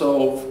much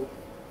solved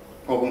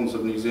problems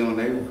of New Zealand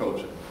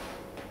agriculture.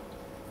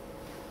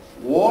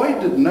 Why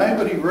did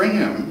nobody ring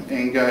him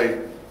and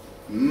go,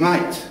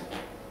 mate,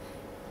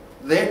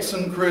 that's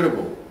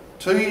incredible.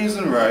 2 years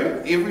in a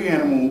row, every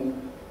animal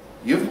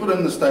you've put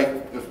in the state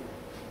of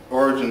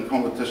origin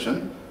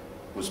competition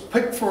was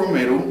picked for a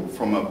medal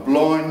from a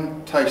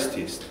blind taste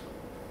test.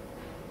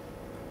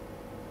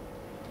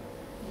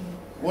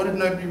 Why did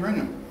nobody ring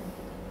him?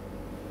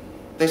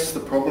 That's the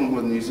problem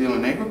with New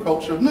Zealand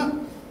agriculture, isn't it?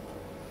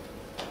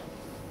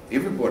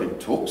 Everybody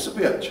talks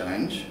about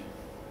change,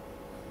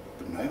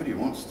 but nobody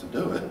wants to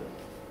do it.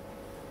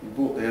 You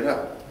brought that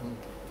up.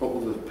 What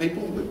were the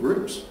people, the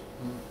groups?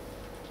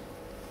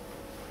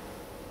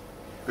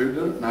 Who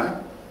did it?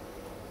 No?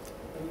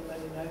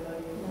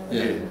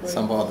 Yeah,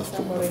 some of the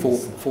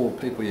four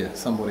people, yeah.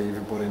 Somebody,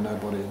 everybody,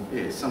 nobody.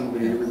 Yeah,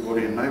 somebody,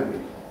 everybody and nobody.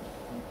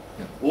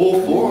 Yeah.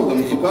 All 4 of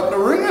them forgot to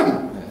ring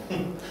him.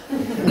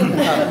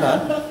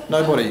 No,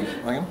 nobody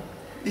rang him.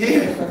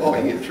 Yeah, oh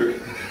yeah, true.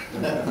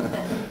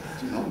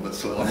 I'm a bit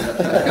slow on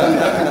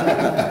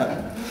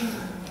that.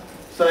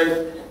 So,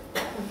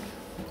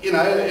 you know,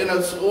 and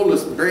it's all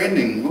this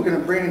branding. We're going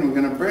to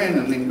brand,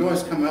 and then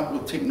guys come up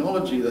with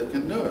technology that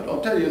can do it.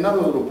 I'll tell you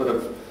another little bit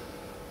of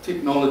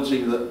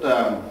technology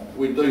that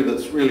we do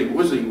that's really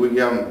whizzy.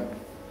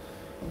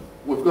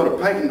 We've got a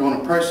patent on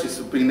a process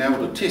of being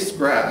able to test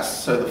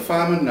grass, so the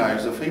farmer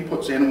knows if he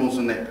puts animals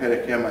in that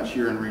paddock how much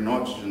urinary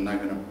nitrogen they're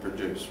going to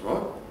produce,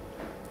 right?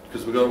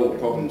 Because we've got all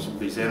problems with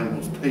these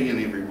animals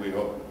peeing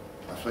everywhere,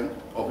 I think,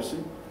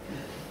 obviously.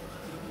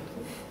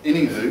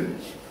 Anywho,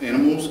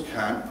 animals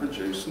can't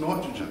produce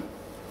nitrogen.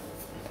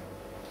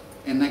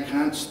 And they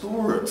can't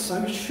store it,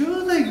 so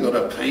sure they got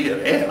to pee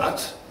it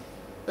out.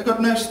 They've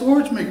got no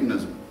storage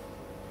mechanism.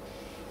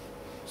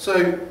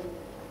 So,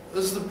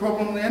 is the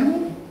problem the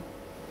animal?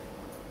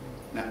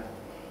 No.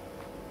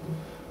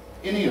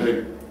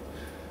 Anywho,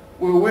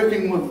 we were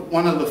working with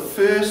one of the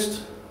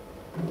first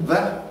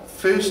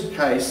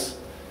case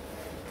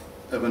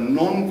of a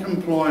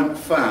non-compliant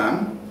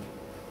farm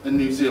in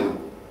New Zealand.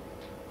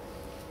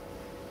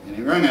 And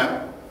he rang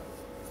up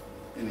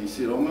and he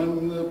said, I'm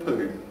in the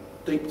poo,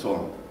 deep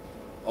time.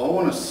 I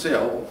want to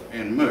sell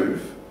and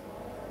move.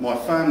 My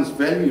farm's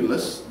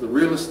valueless. The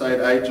real estate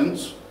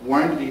agents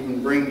won't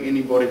even bring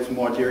anybody to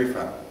my dairy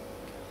farm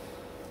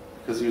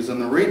because he was in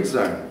the red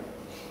zone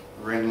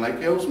around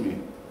Lake Ellesmere,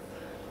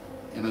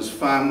 and his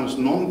farm was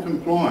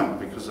non-compliant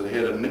because it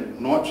had a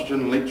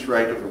nitrogen leach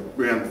rate of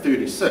around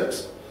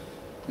 36.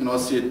 And I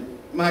said,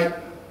 mate,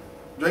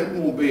 drink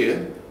more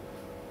beer,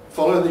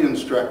 follow the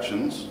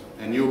instructions,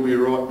 and you'll be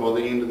right by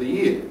the end of the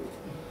year.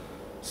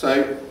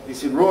 So he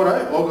said,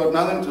 righto, I've got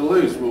nothing to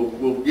lose,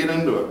 we'll get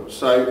into it.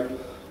 So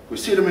we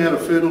set him out a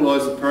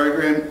fertiliser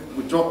program.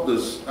 We dropped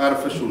his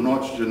artificial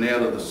nitrogen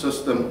out of the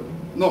system,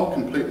 not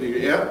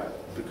completely out,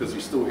 because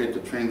he still had to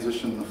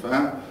transition the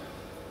farm.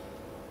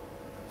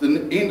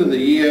 The end of the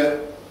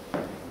year,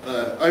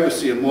 the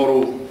overseer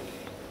model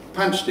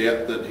punched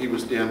out that he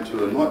was down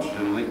to a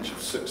nitrogen leach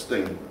of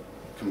 16,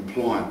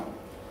 compliant.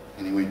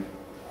 And he went,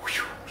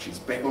 whew, she's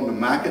back on the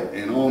market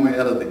and I'm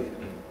out of there.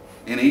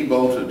 And he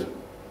bolted.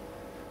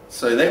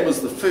 So that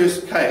was the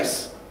first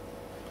case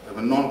of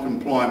a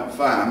non-compliant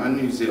farm in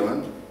New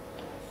Zealand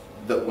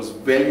that was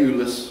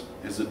valueless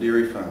as a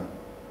dairy farm.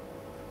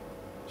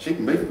 Sheep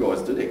and beef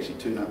guys did actually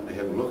turn up to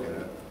have a look at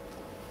it.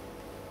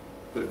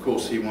 But of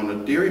course he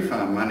wanted dairy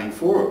farm money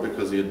for it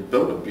because he had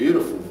built a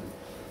beautiful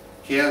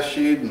cow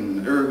shed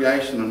and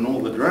irrigation and all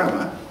the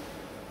drama.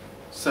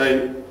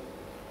 So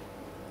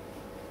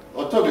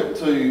I took it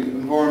to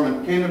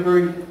Environment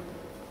Canterbury,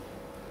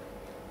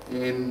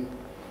 and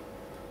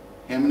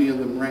how many of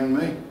them rang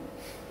me?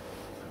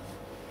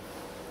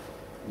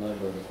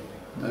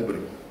 Nobody.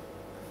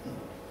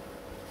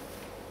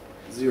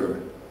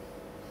 Zero.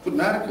 Put an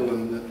article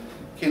in the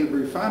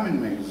Canterbury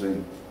Farming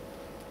magazine.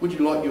 Would you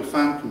like your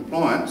farm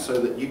compliant so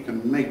that you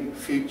can meet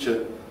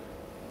future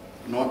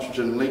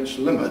nitrogen leach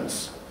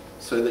limits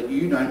so that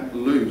you don't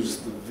lose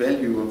the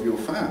value of your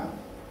farm?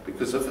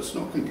 Because if it's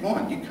not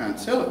compliant, you can't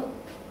sell it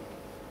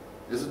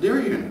as a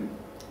dairy unit.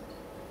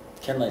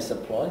 Can they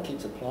keep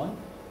supplying?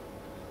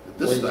 At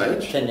this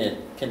stage,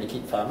 Can you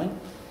keep farming?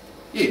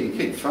 yeah, you can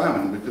keep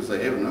farming because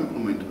they haven't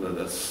implemented it.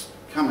 It's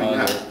coming Oh,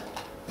 up. yeah.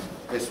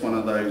 That's one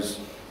of those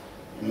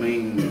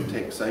mean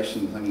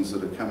taxation things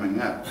that are coming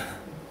up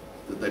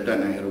that they don't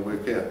know how to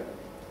work out.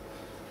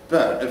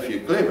 But if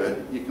you're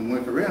clever, you can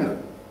work around it.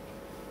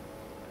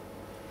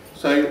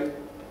 So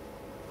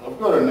I've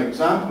got an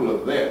example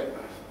of that.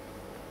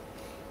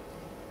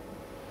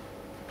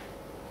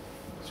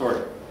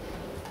 Sorry.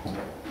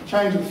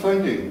 change of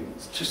thinking.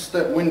 It's just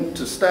that when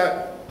to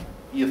start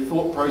your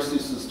thought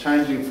processes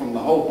changing from the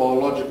whole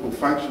biological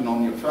function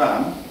on your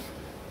farm,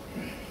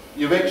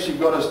 you've actually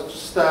got to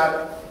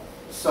start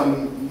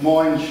some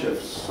mind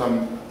shifts,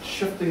 some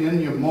shifting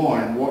in your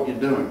mind what you're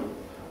doing.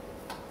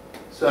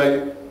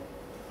 So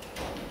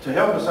to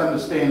help us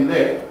understand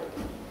that,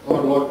 I'd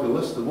like a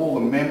list of all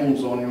the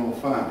mammals on your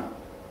farm.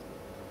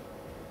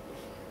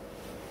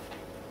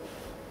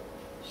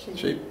 Sheep.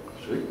 Sheep,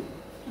 Sheep.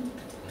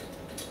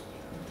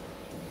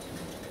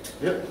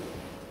 Yep.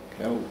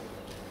 cattle,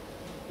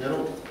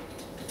 Cattle.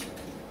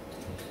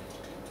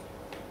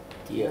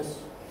 Yes.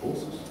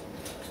 Horses.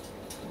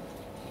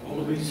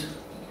 Wallabies.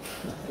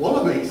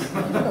 Wallabies.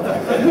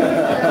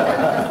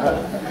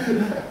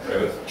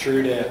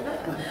 True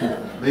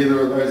that.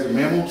 Neither of those are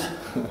mammals.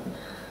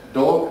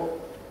 Dog.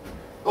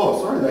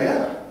 Oh, sorry, they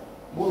are.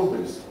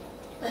 Wallabies.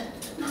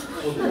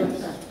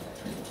 Wallabies.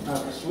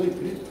 Half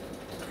asleep here.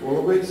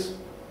 Wallabies.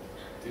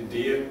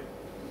 Deer,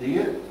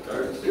 Deer.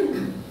 goats,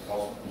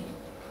 possums.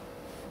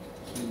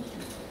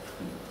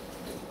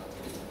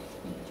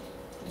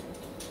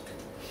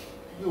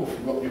 You all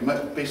forgot your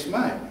best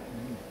mate.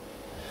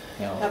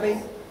 Yeah. Hubby.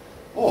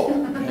 Oh,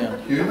 Yeah.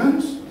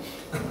 humans.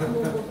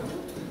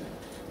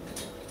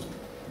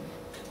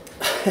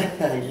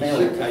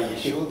 Are you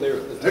sure they're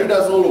at the top? Who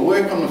does all the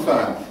work on the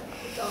farm?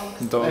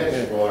 dog,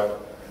 That's yeah. right.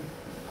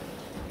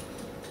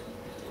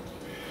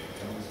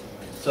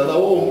 So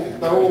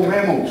they're all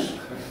mammals.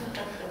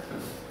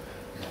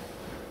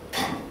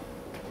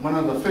 One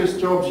of the first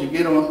jobs you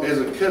get on as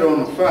a kid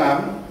on a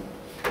farm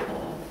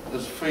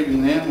is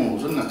feeding the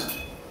animals, isn't it?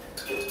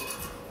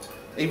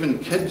 Even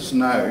kids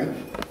know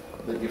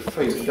that you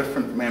feed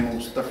different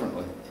mammals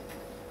differently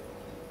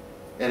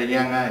at a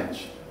young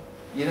age.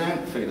 You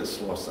don't feed a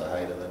slice of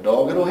hay to the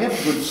dog. It'll have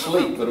a good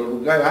sleep, but it'll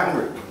go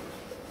hungry.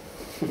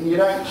 And you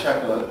don't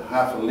chuck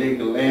half a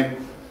leg of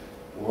lamb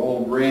or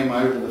old ram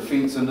over the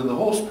fence into the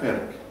horse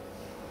paddock.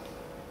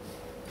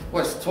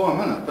 Waste of time,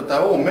 isn't it? But they're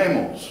all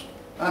mammals,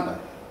 aren't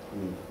they?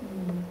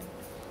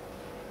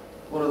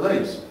 What are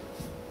these?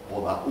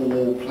 Well, they're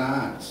all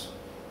plants.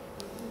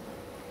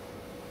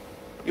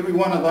 Every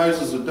one of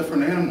those is a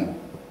different animal.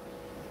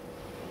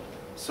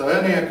 So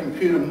in our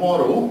computer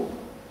model,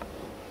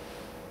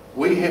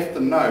 we have to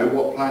know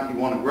what plant you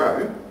want to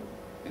grow,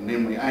 and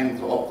then we aim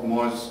to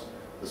optimise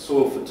the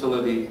soil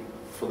fertility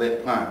for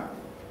that plant.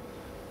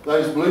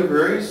 Those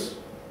blueberries,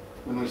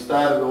 when we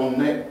started on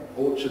that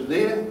orchard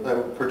there, they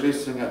were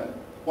producing at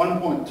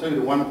 1.2 to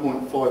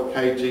 1.5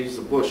 kgs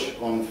a bush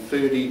on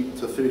 30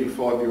 to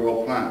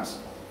 35-year-old plants.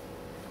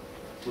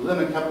 Within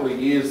a couple of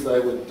years, they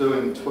were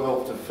doing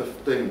 12 to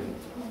 15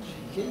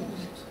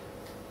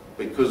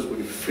 because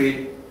we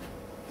fed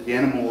the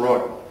animal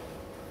right.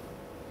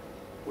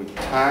 We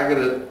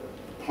targeted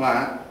the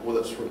plant with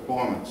its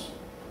requirements.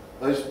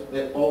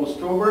 That bowl of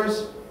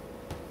strawberries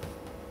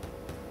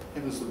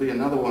happens to be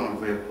another one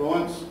of our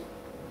clients.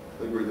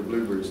 They grew the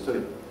blueberries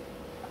too.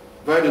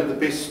 Voted the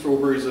best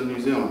strawberries in New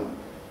Zealand.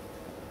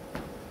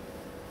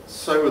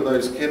 So were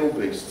those cattle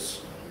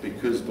beasts,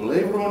 because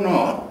believe it or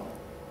not,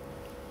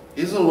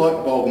 here's a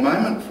light bulb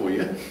moment for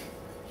you.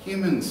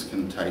 Humans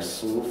can taste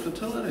soil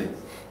fertility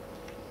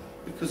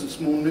because it's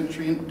more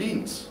nutrient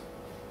dense.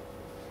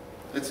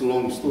 That's a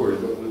long story,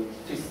 but we've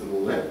tested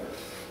all that.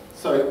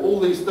 So all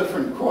these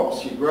different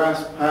crops, your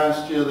grass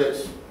pasture,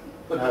 that's a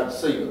bit hard to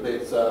see, but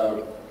that's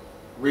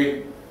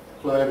red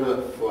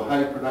clover for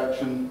hay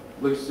production,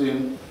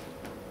 lucerne,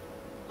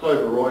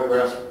 clover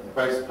ryegrass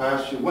based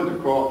pasture, winter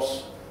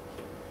crops.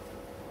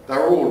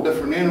 They're all a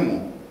different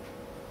animal,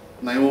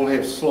 and they all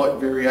have slight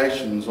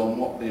variations on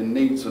what their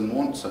needs and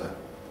wants are.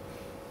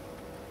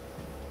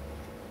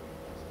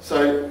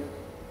 So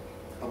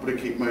I better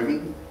keep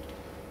moving.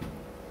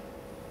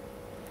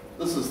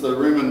 This is the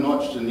rumen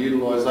nitrogen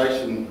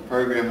utilisation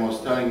program I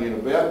was telling you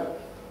about.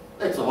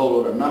 That's a whole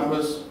lot of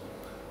numbers.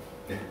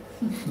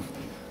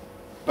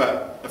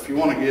 But if you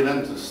want to get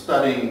into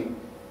studying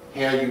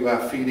how you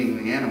are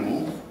feeding the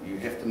animal, you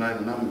have to know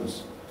the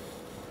numbers.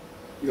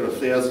 You've got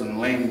 1,000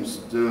 lambs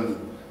doing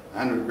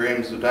 100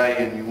 grams a day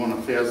and you want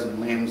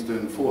 1,000 lambs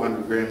doing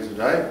 400 grams a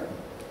day,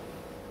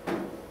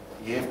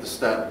 you have to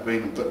start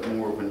being a bit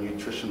more of a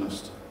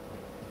nutritionist.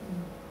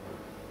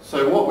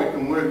 So what we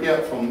can work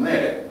out from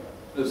that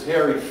is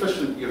how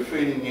efficient you're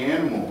feeding the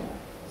animal.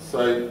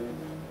 So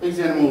these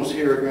animals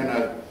here are going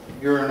to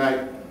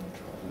urinate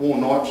more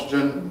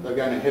nitrogen. They're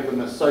going to have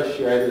an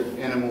associated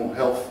animal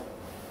health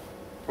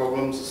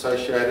problems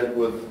associated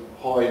with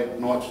high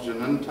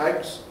nitrogen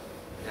intakes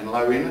and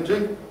low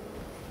energy.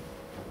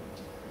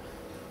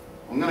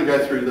 I'm going to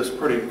go through this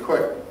pretty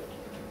quick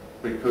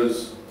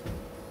because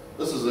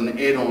this is an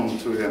add-on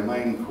to our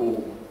main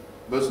core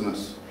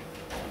business.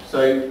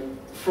 So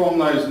from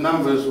those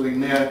numbers we can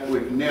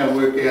now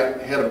work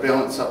out how to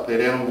balance up that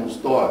animal's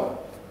diet.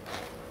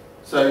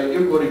 So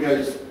everybody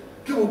goes,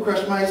 kibble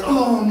crushed maize,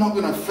 oh, I'm not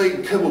going to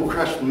feed kibble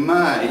crushed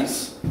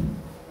maize.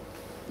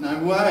 No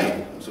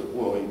way. I said,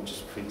 well, you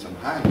just feed some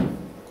hay.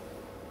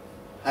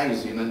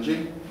 Hay's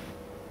energy,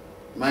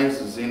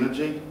 maize is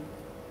energy.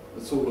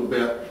 It's all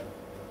about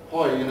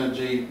high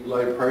energy,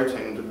 low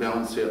protein to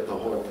balance out the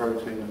high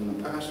protein in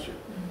the pasture.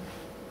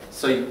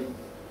 See,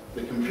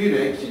 the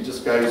computer actually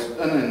just goes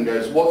in and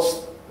goes,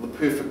 what's the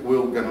perfect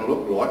world going to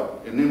look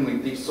like? And then we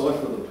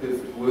decipher the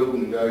perfect world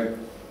and go,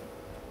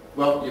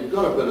 well, you've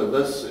got a bit of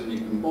this and you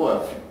can buy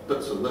a few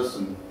bits of this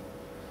and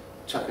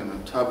chuck in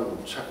a tub or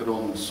chuck it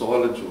on the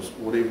silage or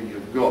whatever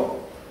you've got.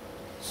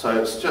 So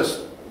it's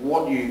just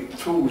what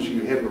tools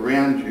you have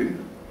around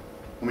you.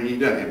 I mean, you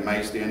don't have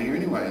maize down here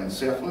anyway in the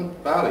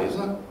Southland, barley,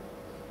 isn't it?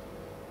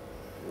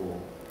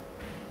 Or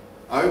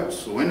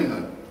oats or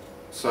anything.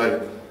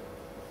 So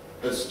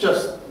it's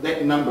just,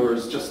 that number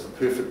is just the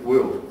perfect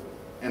world.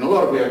 And a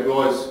lot of our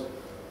guys,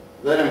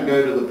 they don't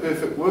go to the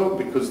perfect world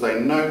because they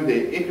know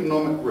their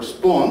economic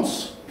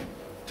response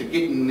to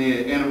getting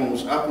their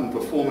animals up and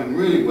performing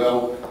really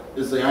well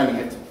is they only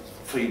have to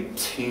feed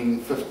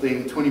 10,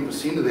 15,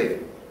 20% of that.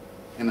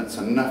 And it's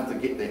enough to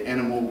get that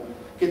animal,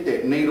 get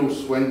that needle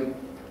swung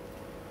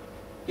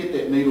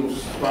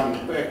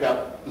back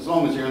up, as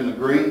long as you're in the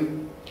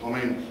green. I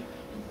mean,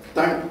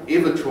 don't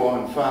ever try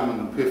and farm in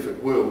the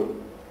perfect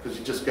world because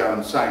you just go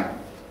insane.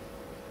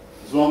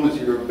 As long as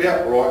you're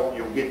about right,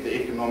 you'll get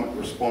the economic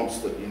response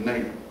that you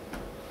need.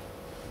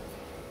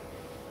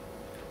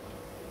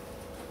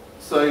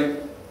 So,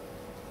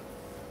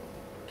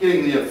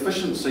 getting the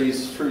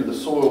efficiencies through the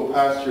soil,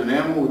 pasture and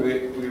animal,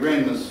 we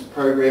ran this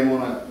program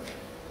on a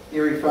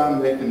dairy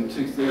farm back in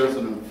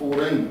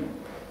 2014.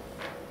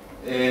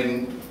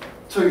 And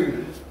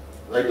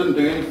they didn't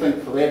do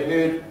anything for that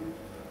herd.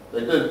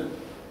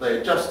 They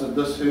adjusted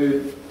this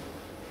herd,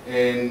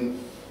 and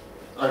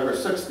over a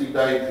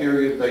 60-day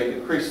period they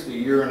decreased the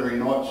urinary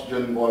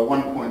nitrogen by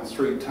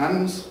 1.3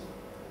 tonnes,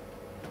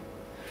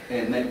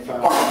 and that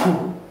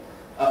farm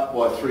up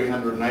by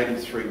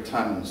 383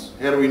 tonnes.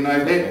 How do we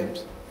know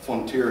that?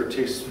 Fonterra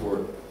tests for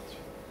it.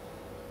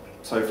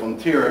 So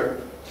Fonterra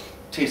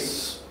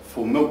tests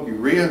for milk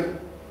urea,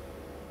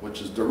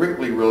 which is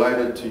directly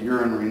related to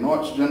urinary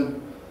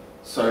nitrogen.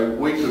 So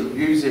we could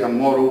use our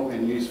model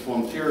and use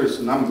Fonterra's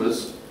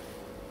numbers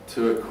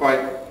to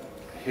equate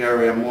how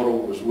our model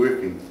was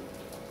working.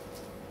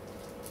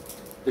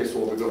 That's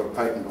why we got a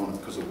patent on it,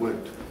 because it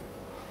worked.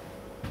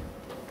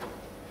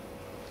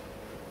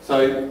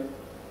 So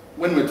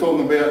when we're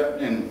talking about,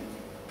 and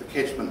the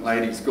catchment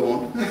lady's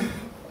gone,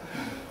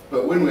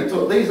 but when we're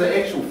talking, these are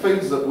actual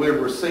feeds that we've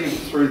received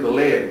through the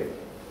lab.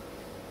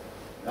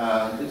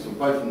 These are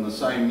both in the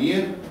same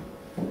year.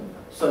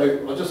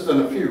 So I've just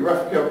done a few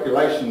rough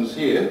calculations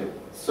here.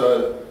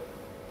 So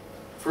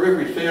for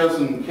every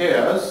 1,000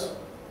 cows,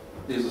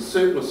 there's a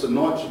surplus of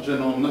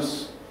nitrogen on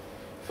this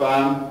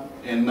farm,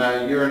 and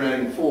they're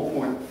urinating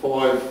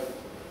 4.5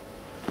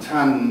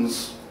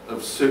 tonnes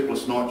of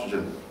surplus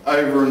nitrogen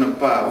over and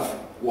above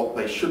what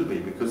they should be,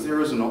 because there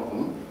is an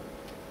optimum.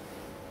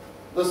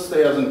 This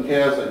 1,000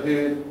 cows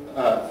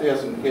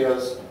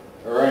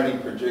are only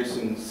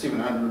producing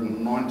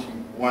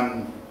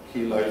 791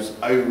 kilos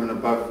over and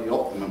above the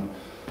optimum.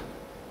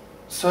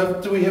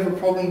 So do we have a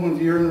problem with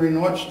urinary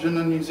nitrogen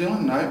in New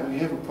Zealand? No, we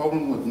have a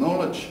problem with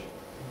knowledge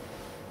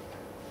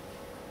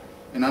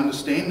and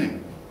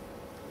understanding.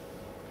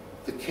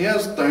 The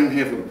cows don't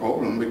have a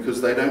problem because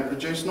they don't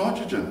produce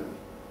nitrogen.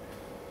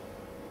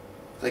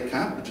 They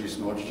can't produce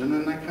nitrogen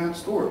and they can't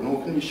store it,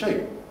 nor can your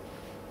sheep.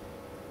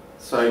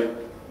 So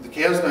the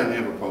cows don't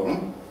have a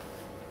problem.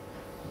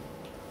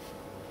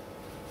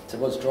 So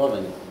what's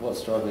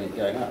driving it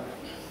going up?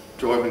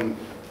 Driving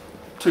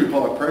too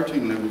high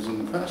protein levels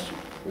in the pasture.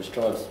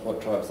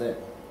 What drives that?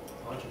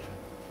 Nitrogen.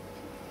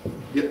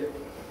 Yep.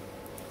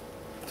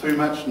 Too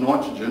much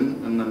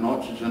nitrogen in the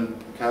nitrogen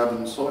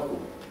carbon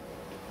cycle.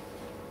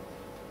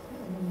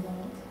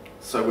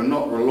 So we're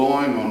not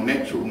relying on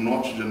natural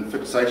nitrogen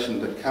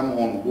fixation to come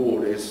on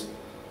board as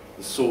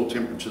the soil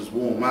temperatures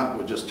warm up.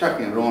 We're just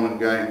chucking it on and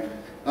going,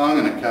 oh, I'm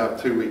going to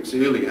calve 2 weeks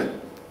earlier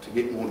to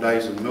get more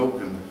days of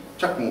milk and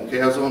chuck more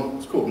cows on.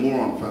 It's called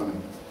moron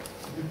farming.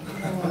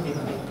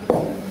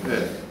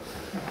 Yeah.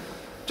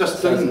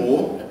 Just do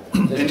more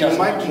and you'll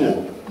make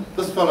more.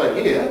 This fellow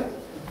here,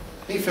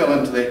 he fell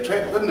into that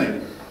trap, didn't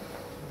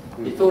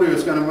he? He thought he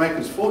was going to make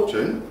his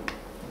fortune,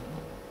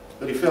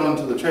 but he fell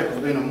into the trap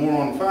of being a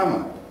moron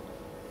farmer.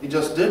 He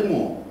just did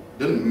more,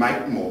 didn't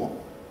make more.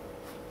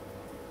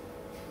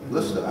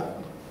 This stuff.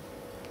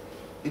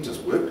 He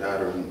just worked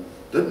harder and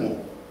did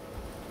more.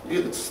 Yeah,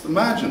 it's the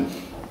margin.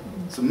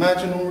 It's a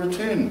marginal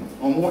return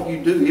on what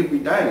you do every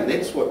day.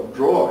 That's what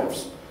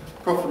drives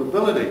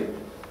profitability.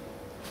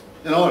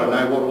 And I don't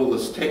know what all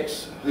this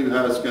tax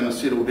hoo-ha is going to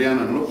settle down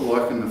and look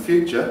like in the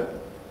future,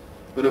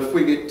 but if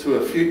we get to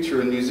a future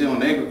in New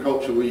Zealand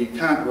agriculture where you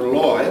can't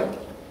rely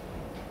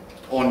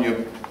on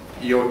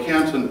your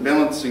accountant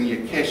balancing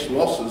your cash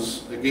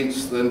losses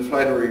against the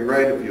inflationary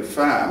rate of your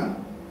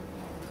farm,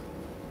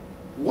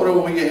 what do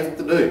we have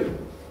to do?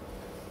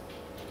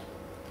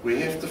 We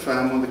have to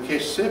farm with a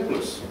cash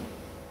surplus.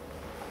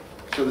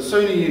 So the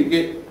sooner you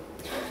get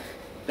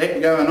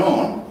that going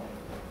on,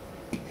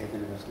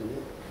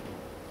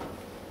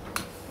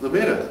 the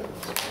better.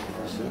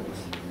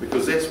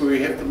 Because that's where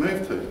we have to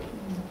move to.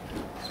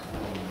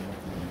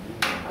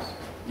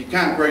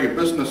 can't grow your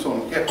business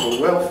on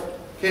capital wealth,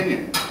 can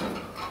you?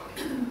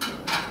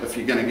 If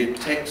you're going to get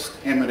taxed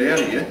hammered out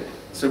of you.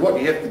 So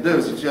what you have to do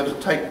is you have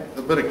to take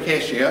a bit of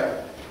cash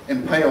out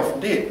and pay off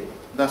debt,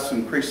 thus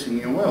increasing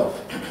your wealth.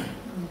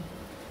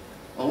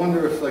 I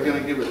wonder if they're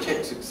going to give a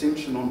tax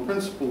exemption on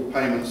principal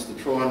payments to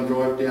try and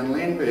drive down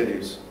land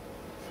values.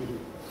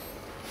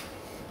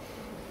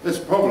 This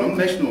problem,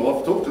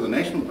 I've talked to the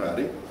National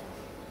Party,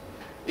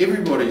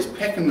 everybody's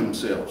packing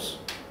themselves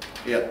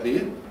out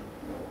there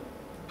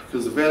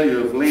because the value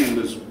of land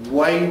is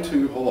way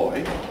too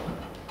high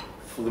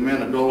for the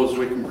amount of dollars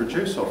we can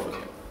produce off it,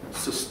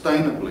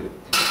 sustainably.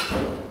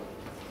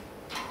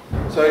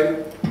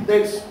 So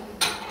that's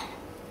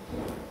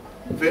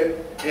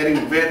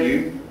adding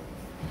value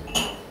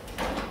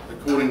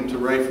according to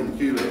Ray from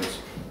QLabs.